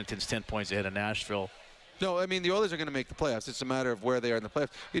 Edmonton's 10 points ahead of Nashville. No, I mean, the Oilers are going to make the playoffs. It's a matter of where they are in the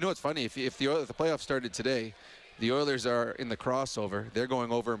playoffs. You know what's funny? If the playoffs started today, the Oilers are in the crossover. They're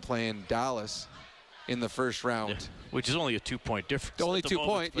going over and playing Dallas in the first round. Which is only a 2-point difference. Only 2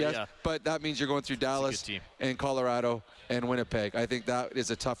 points, yes. Yeah. But that means you're going through Dallas and Colorado and Winnipeg. I think that is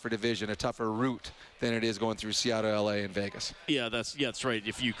a tougher division, a tougher route than it is going through Seattle, LA, and Vegas. Yeah, that's right.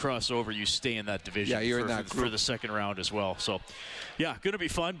 If you cross over, you stay in that division. Yeah, you're in that group for the second round as well. So, yeah, going to be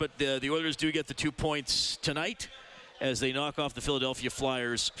fun. But the Oilers do get the 2 points tonight as they knock off the Philadelphia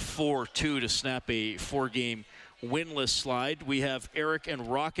Flyers 4-2 to snap a 4-game winless slide. We have Eric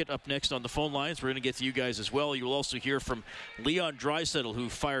and Rocket up next on the phone lines. We're going to get to you guys as well. You will also hear from Leon Draisaitl, who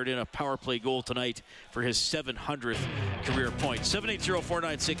fired in a power play goal tonight for his 700th career point.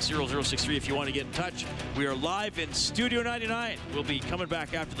 780-496-0063 if you want to get in touch. We are live in Studio 99. We'll be coming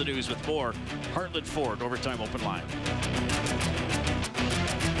back after the news with more Heartland Ford Overtime Open Line.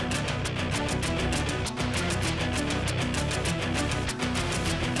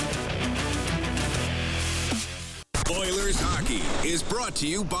 Oilers hockey is brought to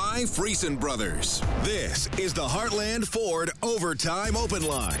you by Friesen Brothers. This is the Heartland Ford Overtime Open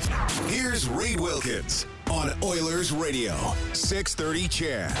Line. Here's Reed Wilkins on Oilers Radio, 630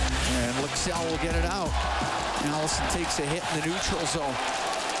 CHED. And Lexell will get it out. Allison takes a hit in the neutral zone.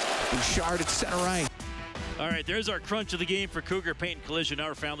 Bouchard at center right. All right, there's our crunch of the game for Cougar Paint and Collision.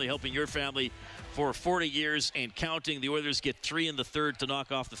 Our family helping your family for 40 years and counting. The Oilers get 3 in the third to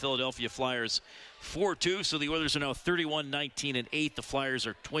knock off the Philadelphia Flyers 4-2. So the Oilers are now 31-19-8. The Flyers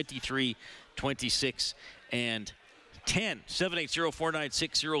are 23-26-10.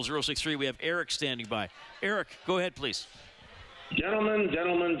 780-496-0063. We have Eric standing by. Eric, go ahead, please. Gentlemen.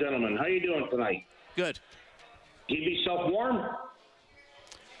 How you doing tonight? Good. Keep yourself warm?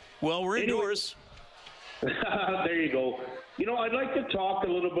 Well, we're indoors. There you go. You know, I'd like to talk a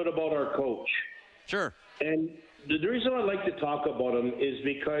little bit about our coach. Sure. And the reason I like to talk about him is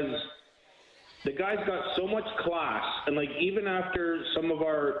because the guy's got so much class, and like even after some of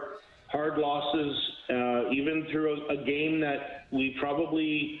our hard losses, even through a game that we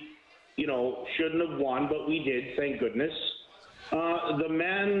probably, shouldn't have won, but we did, thank goodness. The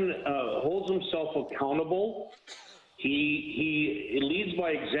man holds himself accountable. He leads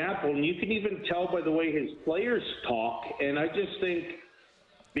by example, and you can even tell by the way his players talk. And I just think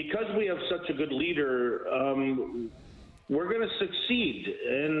because we have such a good leader, we're going to succeed.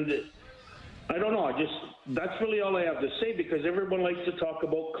 And I don't know. That's really all I have to say, because everyone likes to talk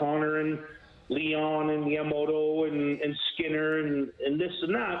about Connor and Leon and Yamamoto and Skinner and this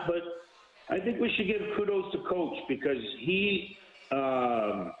and that. But I think we should give kudos to Coach, because he's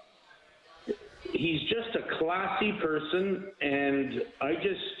just a classy person, and I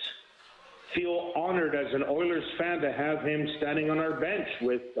just feel honored as an Oilers fan to have him standing on our bench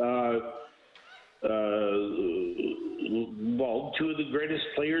with two of the greatest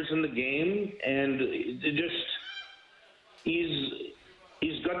players in the game, and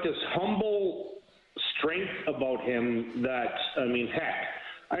he's got this humble strength about him that, I mean, heck,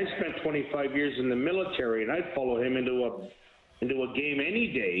 I spent 25 years in the military, and I'd follow him into a game any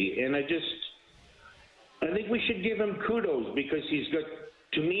day, and I think we should give him kudos, because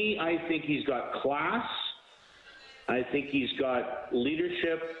to me, I think he's got class. I think he's got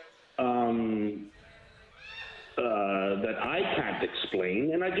leadership that I can't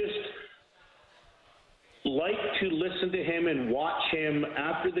explain, and I just like to listen to him and watch him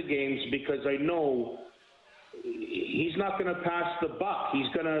after the games, because I know he's not going to pass the buck. He's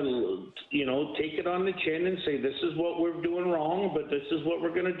going to, take it on the chin and say, this is what we're doing wrong, but this is what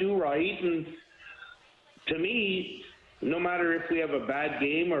we're going to do right. And to me, no matter if we have a bad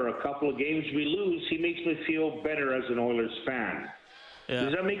game or a couple of games we lose, he makes me feel better as an Oilers fan. Yeah.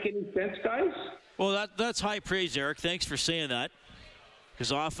 Does that make any sense, guys? Well, that's high praise, Eric. Thanks for saying that.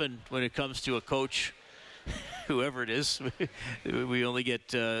 Because often when it comes to a coach, whoever it is, we only get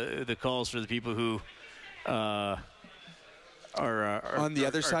the calls for the people who are on the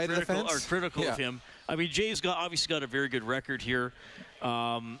other side of the fence. Are critical of him. I mean, Jay's obviously got a very good record here.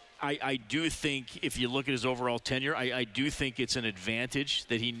 I do think if you look at his overall tenure, I do think it's an advantage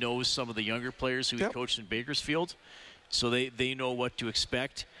that he knows some of the younger players who he coached in Bakersfield, so they know what to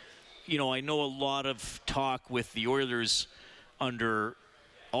expect. I know a lot of talk with the Oilers under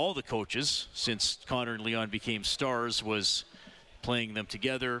all the coaches since Connor and Leon became stars was playing them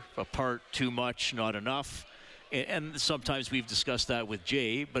together, apart, too much, not enough. And sometimes we've discussed that with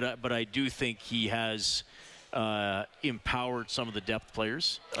Jay, but I do think he has empowered some of the depth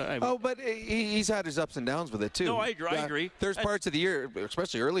players. But he's had his ups and downs with it too. No, I agree. There's parts of the year,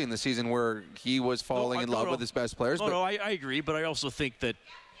 especially early in the season, where he was falling in love with his best players. I agree, but I also think that,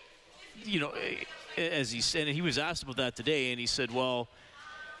 as he said, and he was asked about that today, and he said, well,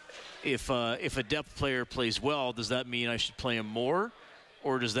 if a depth player plays well, does that mean I should play him more?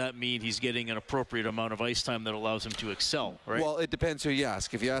 Or does that mean he's getting an appropriate amount of ice time that allows him to excel, right? Well, it depends who you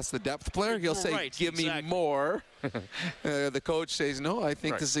ask. If you ask the depth player, he'll say, give me more. The coach says, no, I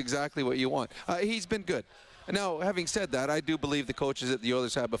think this is exactly what you want. He's been good. Now, having said that, I do believe the coaches that the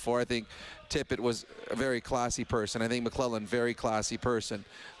Oilers had before, I think Tippett was a very classy person. I think McClellan, very classy person.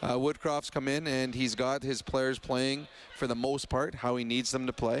 Woodcroft's come in, and he's got his players playing, for the most part, how he needs them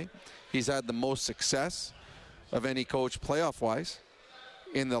to play. He's had the most success of any coach playoff-wise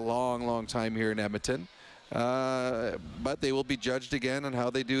in the long, long time here in Edmonton. But they will be judged again on how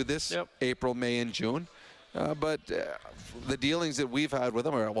they do this April, May, and June. But the dealings that we've had with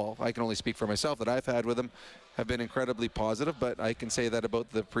them, I can only speak for myself, that I've had with them, have been incredibly positive. But I can say that about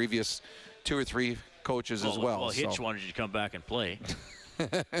the previous 2 or 3 coaches as well. Well, Hitch wanted you to come back and play.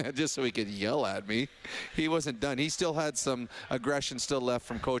 Just so he could yell at me. He wasn't done. He still had some aggression still left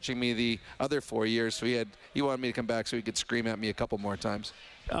from coaching me the other 4 years. So he wanted me to come back so he could scream at me a couple more times.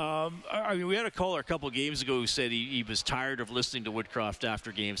 We had a caller a couple of games ago who said he was tired of listening to Woodcroft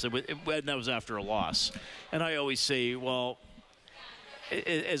after games, and that was after a loss. And I always say, well,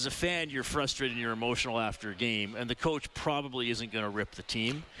 as a fan, you're frustrated and you're emotional after a game, and the coach probably isn't going to rip the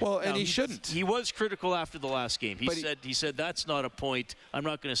team. Well, and he shouldn't. He was critical after the last game. He said that's not a point. I'm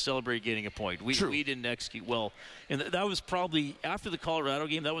not going to celebrate getting a point. We didn't execute well, and that was probably after the Colorado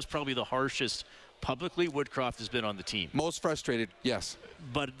game. That was probably the harshest publicly Woodcroft has been on the team. Most frustrated, yes.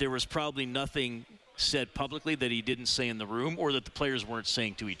 But there was probably nothing said publicly that he didn't say in the room, or that the players weren't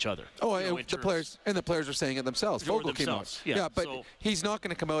saying to each other. The players were saying it themselves. Vogel came out. Yeah, but he's not going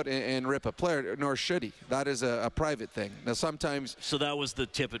to come out and rip a player, nor should he. That is a private thing. Now sometimes. So that was the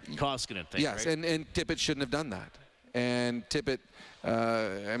Tippett-Koskinen thing. Yes, right? and Tippett shouldn't have done that. And Tippett,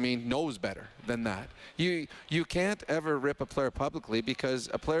 knows better than that. You can't ever rip a player publicly because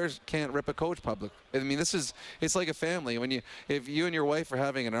a player can't rip a coach public. I mean, it's like a family. If you and your wife are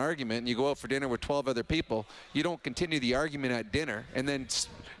having an argument and you go out for dinner with 12 other people, you don't continue the argument at dinner and then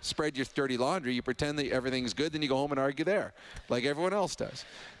spread your dirty laundry. You pretend that everything's good, then you go home and argue there, like everyone else does.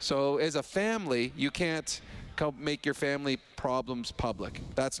 So as a family, you can't make your family problems public.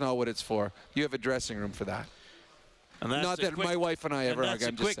 That's not what it's for. You have a dressing room for that. Not that my wife and I ever argue.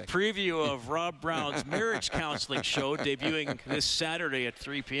 That's a quick preview of Rob Brown's marriage counseling show, debuting this Saturday at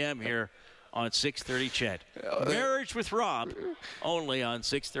 3 p.m. here on 6:30 Ched. Marriage with Rob, only on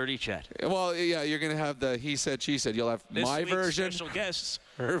 6:30 Ched. Well, yeah, you're going to have the he said, she said. You'll have this my version. Special guests.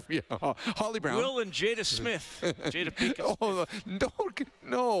 Holly Brown. Will and Jada Smith. Jada Pinkett. Oh,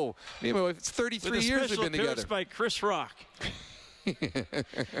 no. Me and my wife, it's 33 years we've been together. By Chris Rock.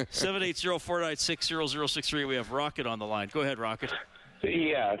 780-496-0063. We have Rocket on the line. Go ahead, Rocket.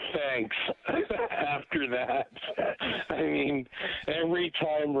 Yeah, thanks. After that, I mean, every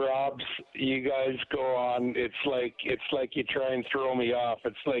time you guys go on, it's like you try and throw me off.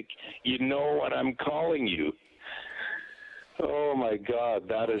 It's like you know when I'm calling you. Oh my God,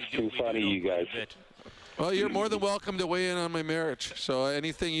 that is too funny, you guys. Well, you're more than welcome to weigh in on my marriage. So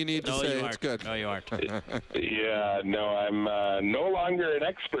anything you need to say, it's good. No, you aren't. Yeah, no, I'm no longer an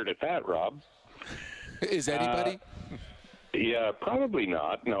expert at that, Rob. Is anybody? Yeah, probably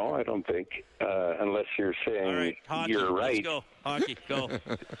not. No, I don't think. Unless you're saying all right, hockey, you're right. Let's go. Hockey, go.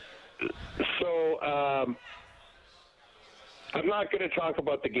 So I'm not going to talk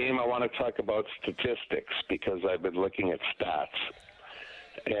about the game. I want to talk about statistics because I've been looking at stats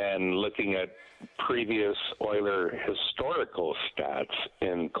and looking at previous Oiler historical stats,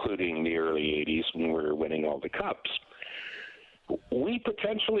 including the early 80s when we were winning all the cups. We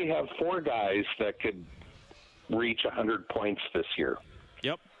potentially have 4 guys that could reach 100 points this year.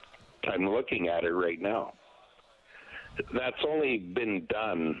 Yep. I'm looking at it right now. That's only been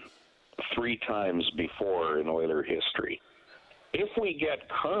done 3 times before in Oiler history. If we get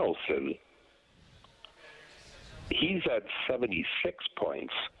Karlsson, he's at 76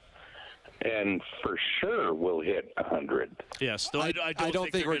 points. And for sure we'll hit 100. Yes, though I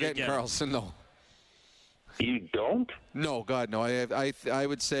don't think we're getting Karlsson, though. You don't? No, God, no. I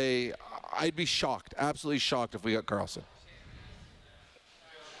would say I'd be shocked, absolutely shocked if we got Karlsson.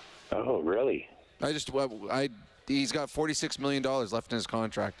 Oh, really? He's got $46 million left in his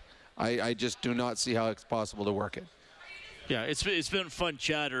contract. I just do not see how it's possible to work it. Yeah, it's been fun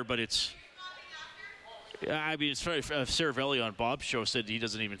chatter, but it's funny. Saravelli on Bob's show said he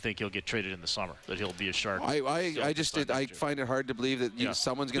doesn't even think he'll get traded in the summer, that he'll be a Shark. I find it hard to believe that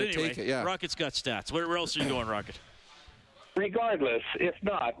someone's going to take it. Yeah. Rocket's got stats. Where else are you going, Rocket? Regardless, if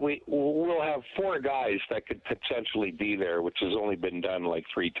not, we'll have 4 guys that could potentially be there, which has only been done like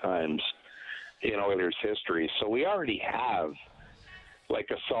 3 times in Oilers history. So we already have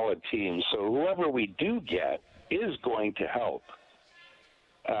like a solid team. So whoever we do get is going to help.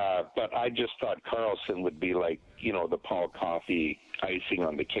 But I just thought Karlsson would be like, the Paul Coffey icing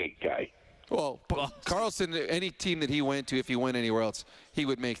on the cake guy. Well, Karlsson, any team that he went to, if he went anywhere else, he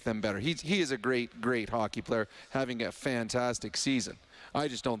would make them better. He is a great, great hockey player, having a fantastic season. I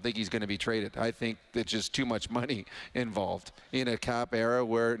just don't think he's going to be traded. I think there's just too much money involved in a cap era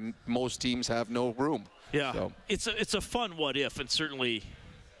where most teams have no room. Yeah, so. It's a fun what if, and certainly,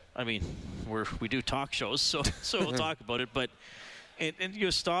 I mean, we do talk shows, so we'll talk about it, but.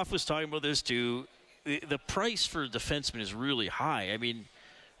 And Stoff was talking about this too. The price for a defenseman is really high. I mean,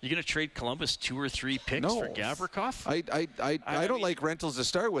 you're going to trade Columbus 2 or 3 picks for Gavrikov? I don't like rentals to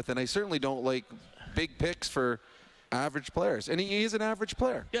start with, and I certainly don't like big picks for average players. And he is an average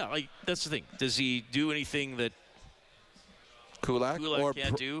player. Yeah, that's the thing. Does he do anything that Kulak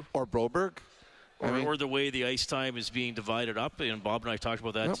can't do? Or Broberg? Or the way the ice time is being divided up, and Bob and I talked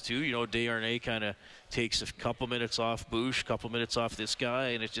about that too. Desharnais kind of takes a couple minutes off Bush, couple minutes off this guy,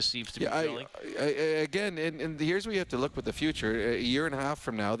 and it just seems to be filling. Again, and here's where you have to look with the future. A year and a half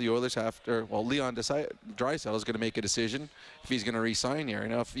from now, the Oilers Leon Draisaitl is going to make a decision if he's going to re-sign here.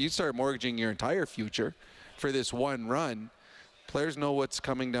 Now, if you start mortgaging your entire future for this one run, players know what's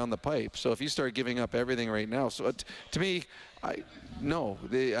coming down the pipe. So if you start giving up everything right now, so to me, I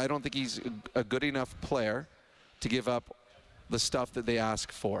don't think he's a good enough player to give up the stuff that they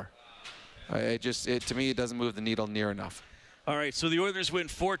ask for. To me, it doesn't move the needle near enough. All right, so the Oilers win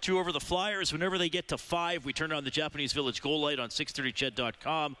 4-2 over the Flyers. Whenever they get to 5, we turn on the Japanese Village Goal Light on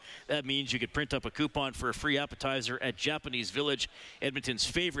 630ched.com. That means you could print up a coupon for a free appetizer at Japanese Village, Edmonton's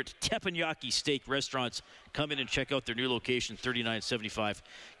favorite teppanyaki steak restaurants. Come in and check out their new location, 3975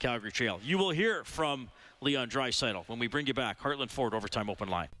 Calgary Trail. You will hear from Leon Draisaitl when we bring you back. Heartland Ford Overtime Open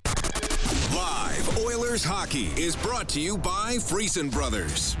Line. Live Oilers hockey is brought to you by Friesen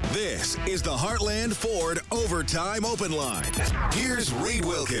Brothers. This is the Heartland Ford Overtime Open Line. Here's Reed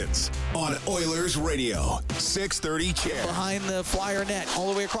Wilkins on Oilers Radio, 630 CHED. Behind the Flyer net,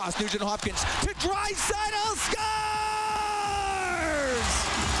 all the way across. Nugent Hopkins to Draisaitl, scores!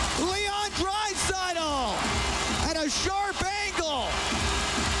 Leon Draisaitl at a sharp angle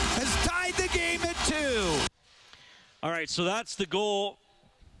has tied the game at 2. All right, so that's the goal.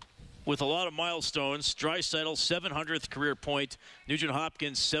 With a lot of milestones, Draisaitl 700th career point, Nugent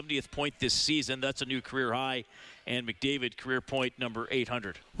Hopkins 70th point this season. That's a new career high, and McDavid career point number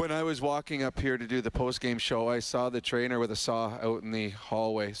 800. When I was walking up here to do the post-game show, I saw the trainer with a saw out in the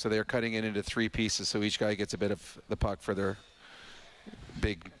hallway. So they're cutting it into 3 pieces, so each guy gets a bit of the puck for their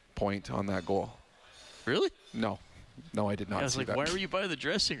big point on that goal. Really? No, I did not. I was see like, that. why were you by the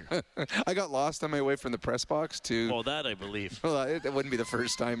dressing room? I got lost on my way from the press box to... Well, that I believe. Well, it wouldn't be the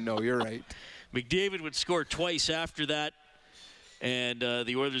first time. No, you're right. McDavid would score twice after that, and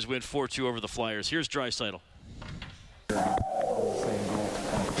the Oilers win 4-2 over the Flyers. Here's Draisaitl. Same goal,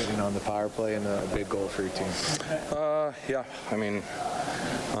 fitting on the power play and a big goal for your team. Yeah, I mean,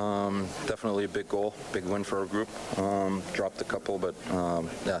 definitely a big goal, big win for our group. Dropped a couple, but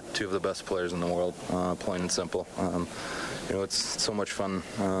yeah, 2 of the best players in the world, plain and simple. You know, it's so much fun,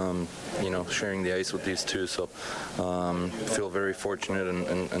 you know, sharing the ice with these 2. So feel very fortunate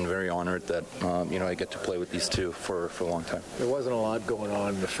and very honored that, you know, I get to play with these 2 for a long time. There wasn't a lot going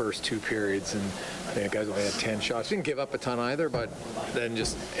on in the first 2 periods, and the guys only had 10 shots. Didn't give up a ton either, but then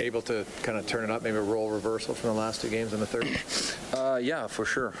just able to kind of turn it up, maybe a role reversal from the last 2 games in the third. Yeah, for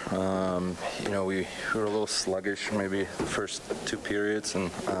sure. You know, we were a little sluggish maybe the first 2 periods,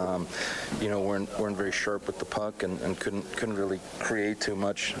 and you know, weren't very sharp with the puck and couldn't really create too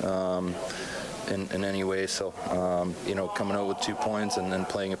much in any way. So you know, coming out with 2 points and then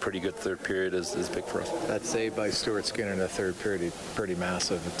playing a pretty good third period is big for us. That save by Stuart Skinner in the third period, pretty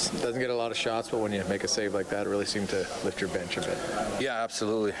massive. It doesn't get a lot of shots, but when you make a save like that, it really seemed to lift your bench a bit. Yeah,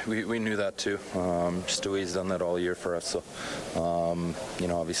 absolutely. We knew that too. Stewie's done that all year for us. So you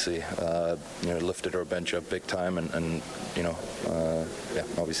know, obviously, you know, lifted our bench up big time, and you know, yeah,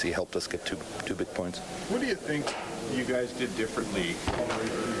 obviously helped us get two big points. What do you think you guys did differently?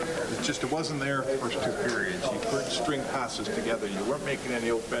 It wasn't there the first 2 periods. You couldn't string passes together. You weren't making any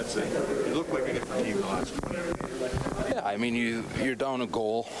offensive. You looked like a different team the last 20 minutes. Yeah, I mean, you're down a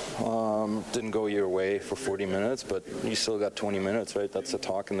goal. Didn't go your way for 40 minutes, but you still got 20 minutes, right? That's the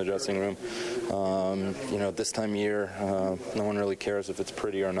talk in the dressing room. You know, this time of year, no one really cares if it's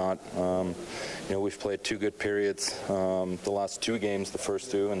pretty or not. You know, we've played 2 good periods. The last 2 games, the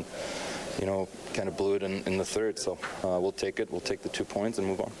first 2, and you know, kind of blew it in the third. So we'll take it. We'll take the 2 points and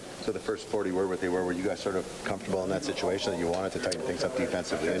move on. So the first 40 were what they were. Were you guys sort of comfortable in that situation that you wanted to tighten things up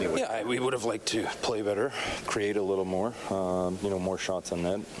defensively anyway? Yeah, we would have liked to play better, create a little more, you know, more shots on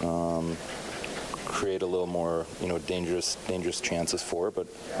net, create a little more, you know, dangerous chances for it. But,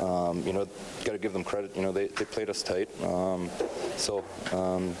 you know, got to give them credit. You know, they played us tight. So,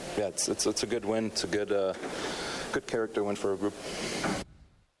 yeah, it's a good win. It's a good character win for our group.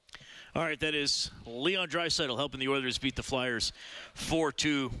 All right, that is Leon Draisaitl helping the Oilers beat the Flyers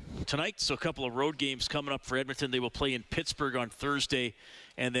 4-2 tonight. So a couple of road games coming up for Edmonton. They will play in Pittsburgh on Thursday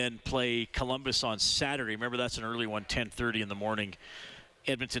and then play Columbus on Saturday. Remember, that's an early one, 10:30 in the morning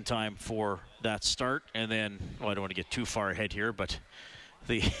Edmonton time for that start. And then, well, I don't want to get too far ahead here, but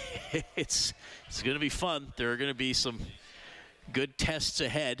it's going to be fun. There are going to be some good tests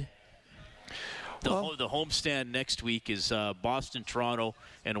ahead. The homestand next week is Boston, Toronto,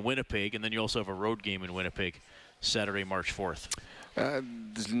 and Winnipeg, and then you also have a road game in Winnipeg Saturday, March 4th.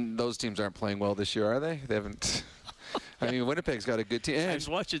 Those teams aren't playing well this year, are they? They haven't. I mean, Winnipeg's got a good team. I was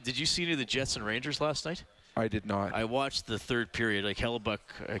watching. Did you see any of the Jets and Rangers last night? I did not. I watched the third period. Like Hellebuck.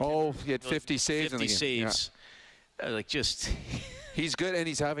 He had 50 saves in the game. 50 saves. Yeah. Like just. He's good, and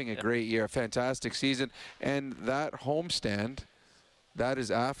he's having a great year, a fantastic season. And that homestand, that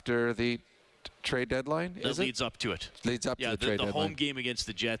is after the trade deadline, that leads up to it. Leads up to the trade deadline. The home game against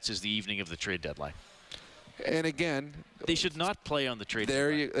the Jets is the evening of the trade deadline. And again, they should not play on the trade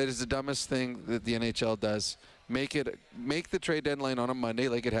deadline. It is the dumbest thing that the NHL does. Make the trade deadline on a Monday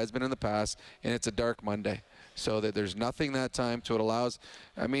like it has been in the past, and it's a dark Monday, so that there's nothing that time. So it allows.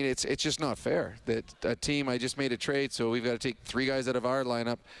 I mean, it's just not fair that a team. I just made a trade, so we've got to take 3 guys out of our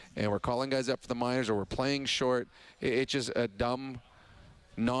lineup, and we're calling guys up for the minors, or we're playing short. It's just a dumb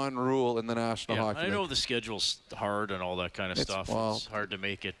non-rule in the National Hockey League. I know the schedule's hard and all that kind of stuff. Well, it's hard to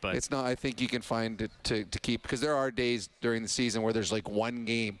make it, but it's not. I think you can find it to keep, because there are days during the season where there's like one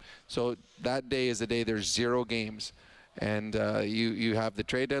game. So that day is the day there's 0 games. And you have the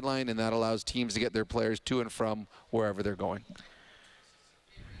trade deadline, and that allows teams to get their players to and from wherever they're going.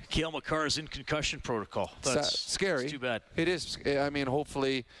 Cale Makar is in concussion protocol. That's scary. It's too bad. It is. I mean,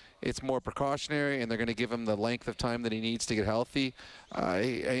 hopefully it's more precautionary, and they're going to give him the length of time that he needs to get healthy.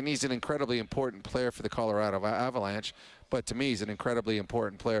 And he's an incredibly important player for the Colorado Avalanche, but to me, he's an incredibly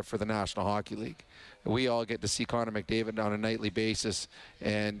important player for the National Hockey League. We all get to see Connor McDavid on a nightly basis,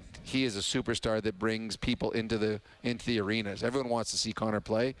 and he is a superstar that brings people into the arenas. Everyone wants to see Connor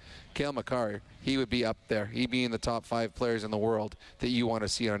play. Cale Makar, he would be up there. He'd be in the top 5 players in the world that you want to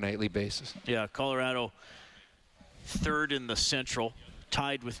see on a nightly basis. Yeah, Colorado 3rd in the Central,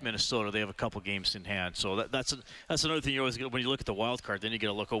 tied with Minnesota. They have a couple games in hand. So that's another thing you always get when you look at the wild card. Then you get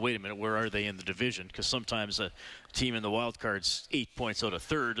to look, oh, wait a minute, where are they in the division? Because sometimes a team in the wild card's 8 points out of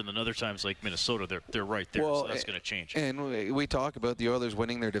 3rd, and then other times like Minnesota, they're right there. Well, so that's going to change. And we talk about the Oilers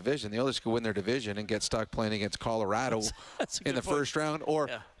winning their division. The Oilers could win their division and get stuck playing against Colorado in the first round, or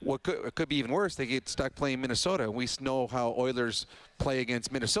what could be even worse, they get stuck playing Minnesota. We know how Oilers play against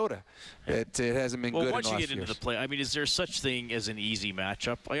Minnesota. It hasn't been good in the last once you get into the play, I mean, is there such thing as an easy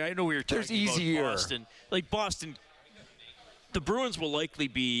matchup? I know we were talking about Boston. Like Boston, the Bruins will likely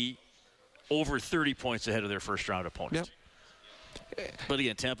be over 30 points ahead of their first-round opponent. Yep. But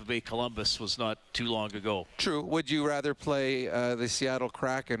again, Tampa Bay Columbus was not too long ago. True. Would you rather play the Seattle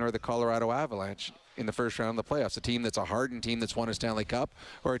Kraken or the Colorado Avalanche in the first round of the playoffs? A team that's a hardened team that's won a Stanley Cup,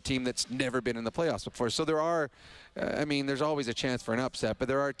 or a team that's never been in the playoffs before? So there are, there's always a chance for an upset, but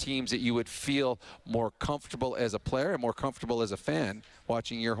there are teams that you would feel more comfortable as a player and more comfortable as a fan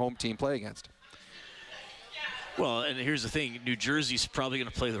watching your home team play against. Well, and here's the thing. New Jersey's probably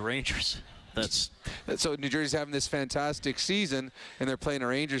going to play the Rangers. So New Jersey's having this fantastic season, and they're playing a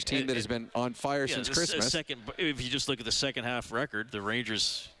Rangers team that has been on fire since Christmas. If you just look at the second half record, the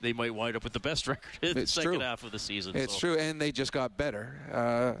Rangers, they might wind up with the best record in the second half of the season. It's true, and they just got better.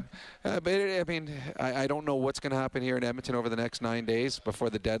 I don't know what's going to happen here in Edmonton over the next 9 days before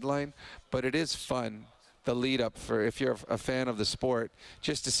the deadline, but it is fun, the lead up, for if you're a fan of the sport,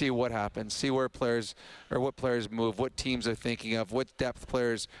 just to see what happens, see where players or what players move, what teams are thinking of, what depth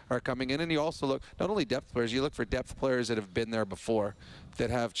players are coming in. And you also look, not only depth players, you look for depth players that have been there before,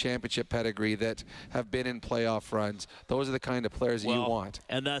 that have championship pedigree, that have been in playoff runs. Those are the kind of players that you want.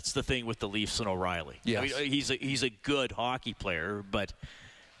 And that's the thing with the Leafs and O'Reilly. Yes. I mean, he's a good hockey player, but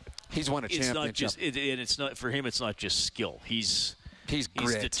he's won a championship. It's not for him. It's not just skill. He's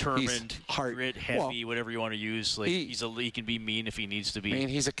grit. He's determined, heart. Grit, heavy, whatever you want to use. Like he can be mean if he needs to be. I mean,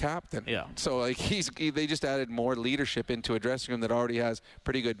 he's a captain. Yeah. So like they just added more leadership into a dressing room that already has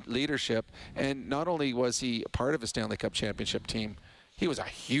pretty good leadership. And not only was he part of a Stanley Cup championship team, he was a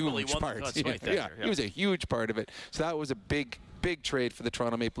huge part. He was a huge part of it. So that was a big trade for the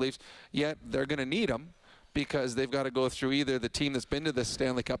Toronto Maple Leafs. Yet they're going to need him, because they've got to go through either the team that's been to the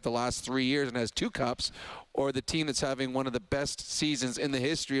Stanley Cup the last 3 years and has 2 cups, or the team that's having one of the best seasons in the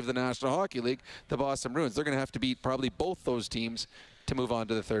history of the National Hockey League, the Boston Bruins. They're going to have to beat probably both those teams to move on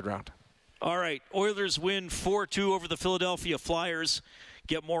to the third round. All right, Oilers win 4-2 over the Philadelphia Flyers.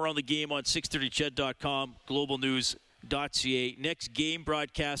 Get more on the game on 630ched.com, globalnews.ca. Next game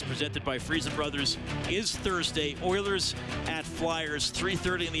broadcast presented by Friesen Brothers is Thursday. Oilers at Flyers,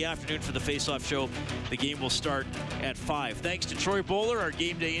 3:30 in the afternoon for the face-off show. The game will start at 5. Thanks to Troy Bowler, our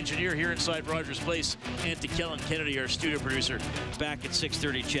game day engineer here inside Rogers Place, and to Kellen Kennedy, our studio producer, back at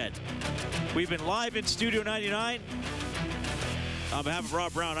 630 Ched. We've been live in Studio 99. On behalf of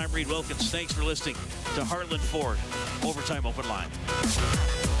Rob Brown, I'm Reed Wilkins. Thanks for listening to Heartland Ford Overtime Open Line.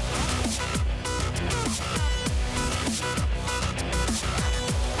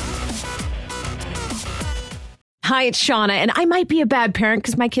 Hi, it's Shauna, and I might be a bad parent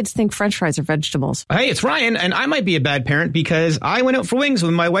because my kids think French fries are vegetables. Hey, it's Ryan, and I might be a bad parent because I went out for wings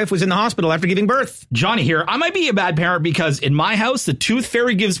when my wife was in the hospital after giving birth. Johnny here. I might be a bad parent because in my house, the tooth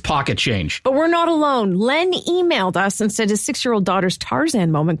fairy gives pocket change. But we're not alone. Len emailed us and said his 6-year-old daughter's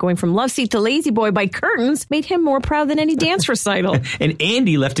Tarzan moment going from love seat to lazy boy by curtains made him more proud than any dance recital. And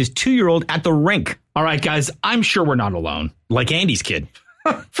Andy left his 2-year-old at the rink. All right, guys, I'm sure we're not alone. Like Andy's kid.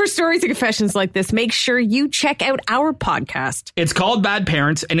 For stories and confessions like this, make sure you check out our podcast. It's called Bad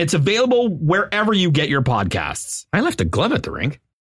Parents, and it's available wherever you get your podcasts. I left a glove at the rink.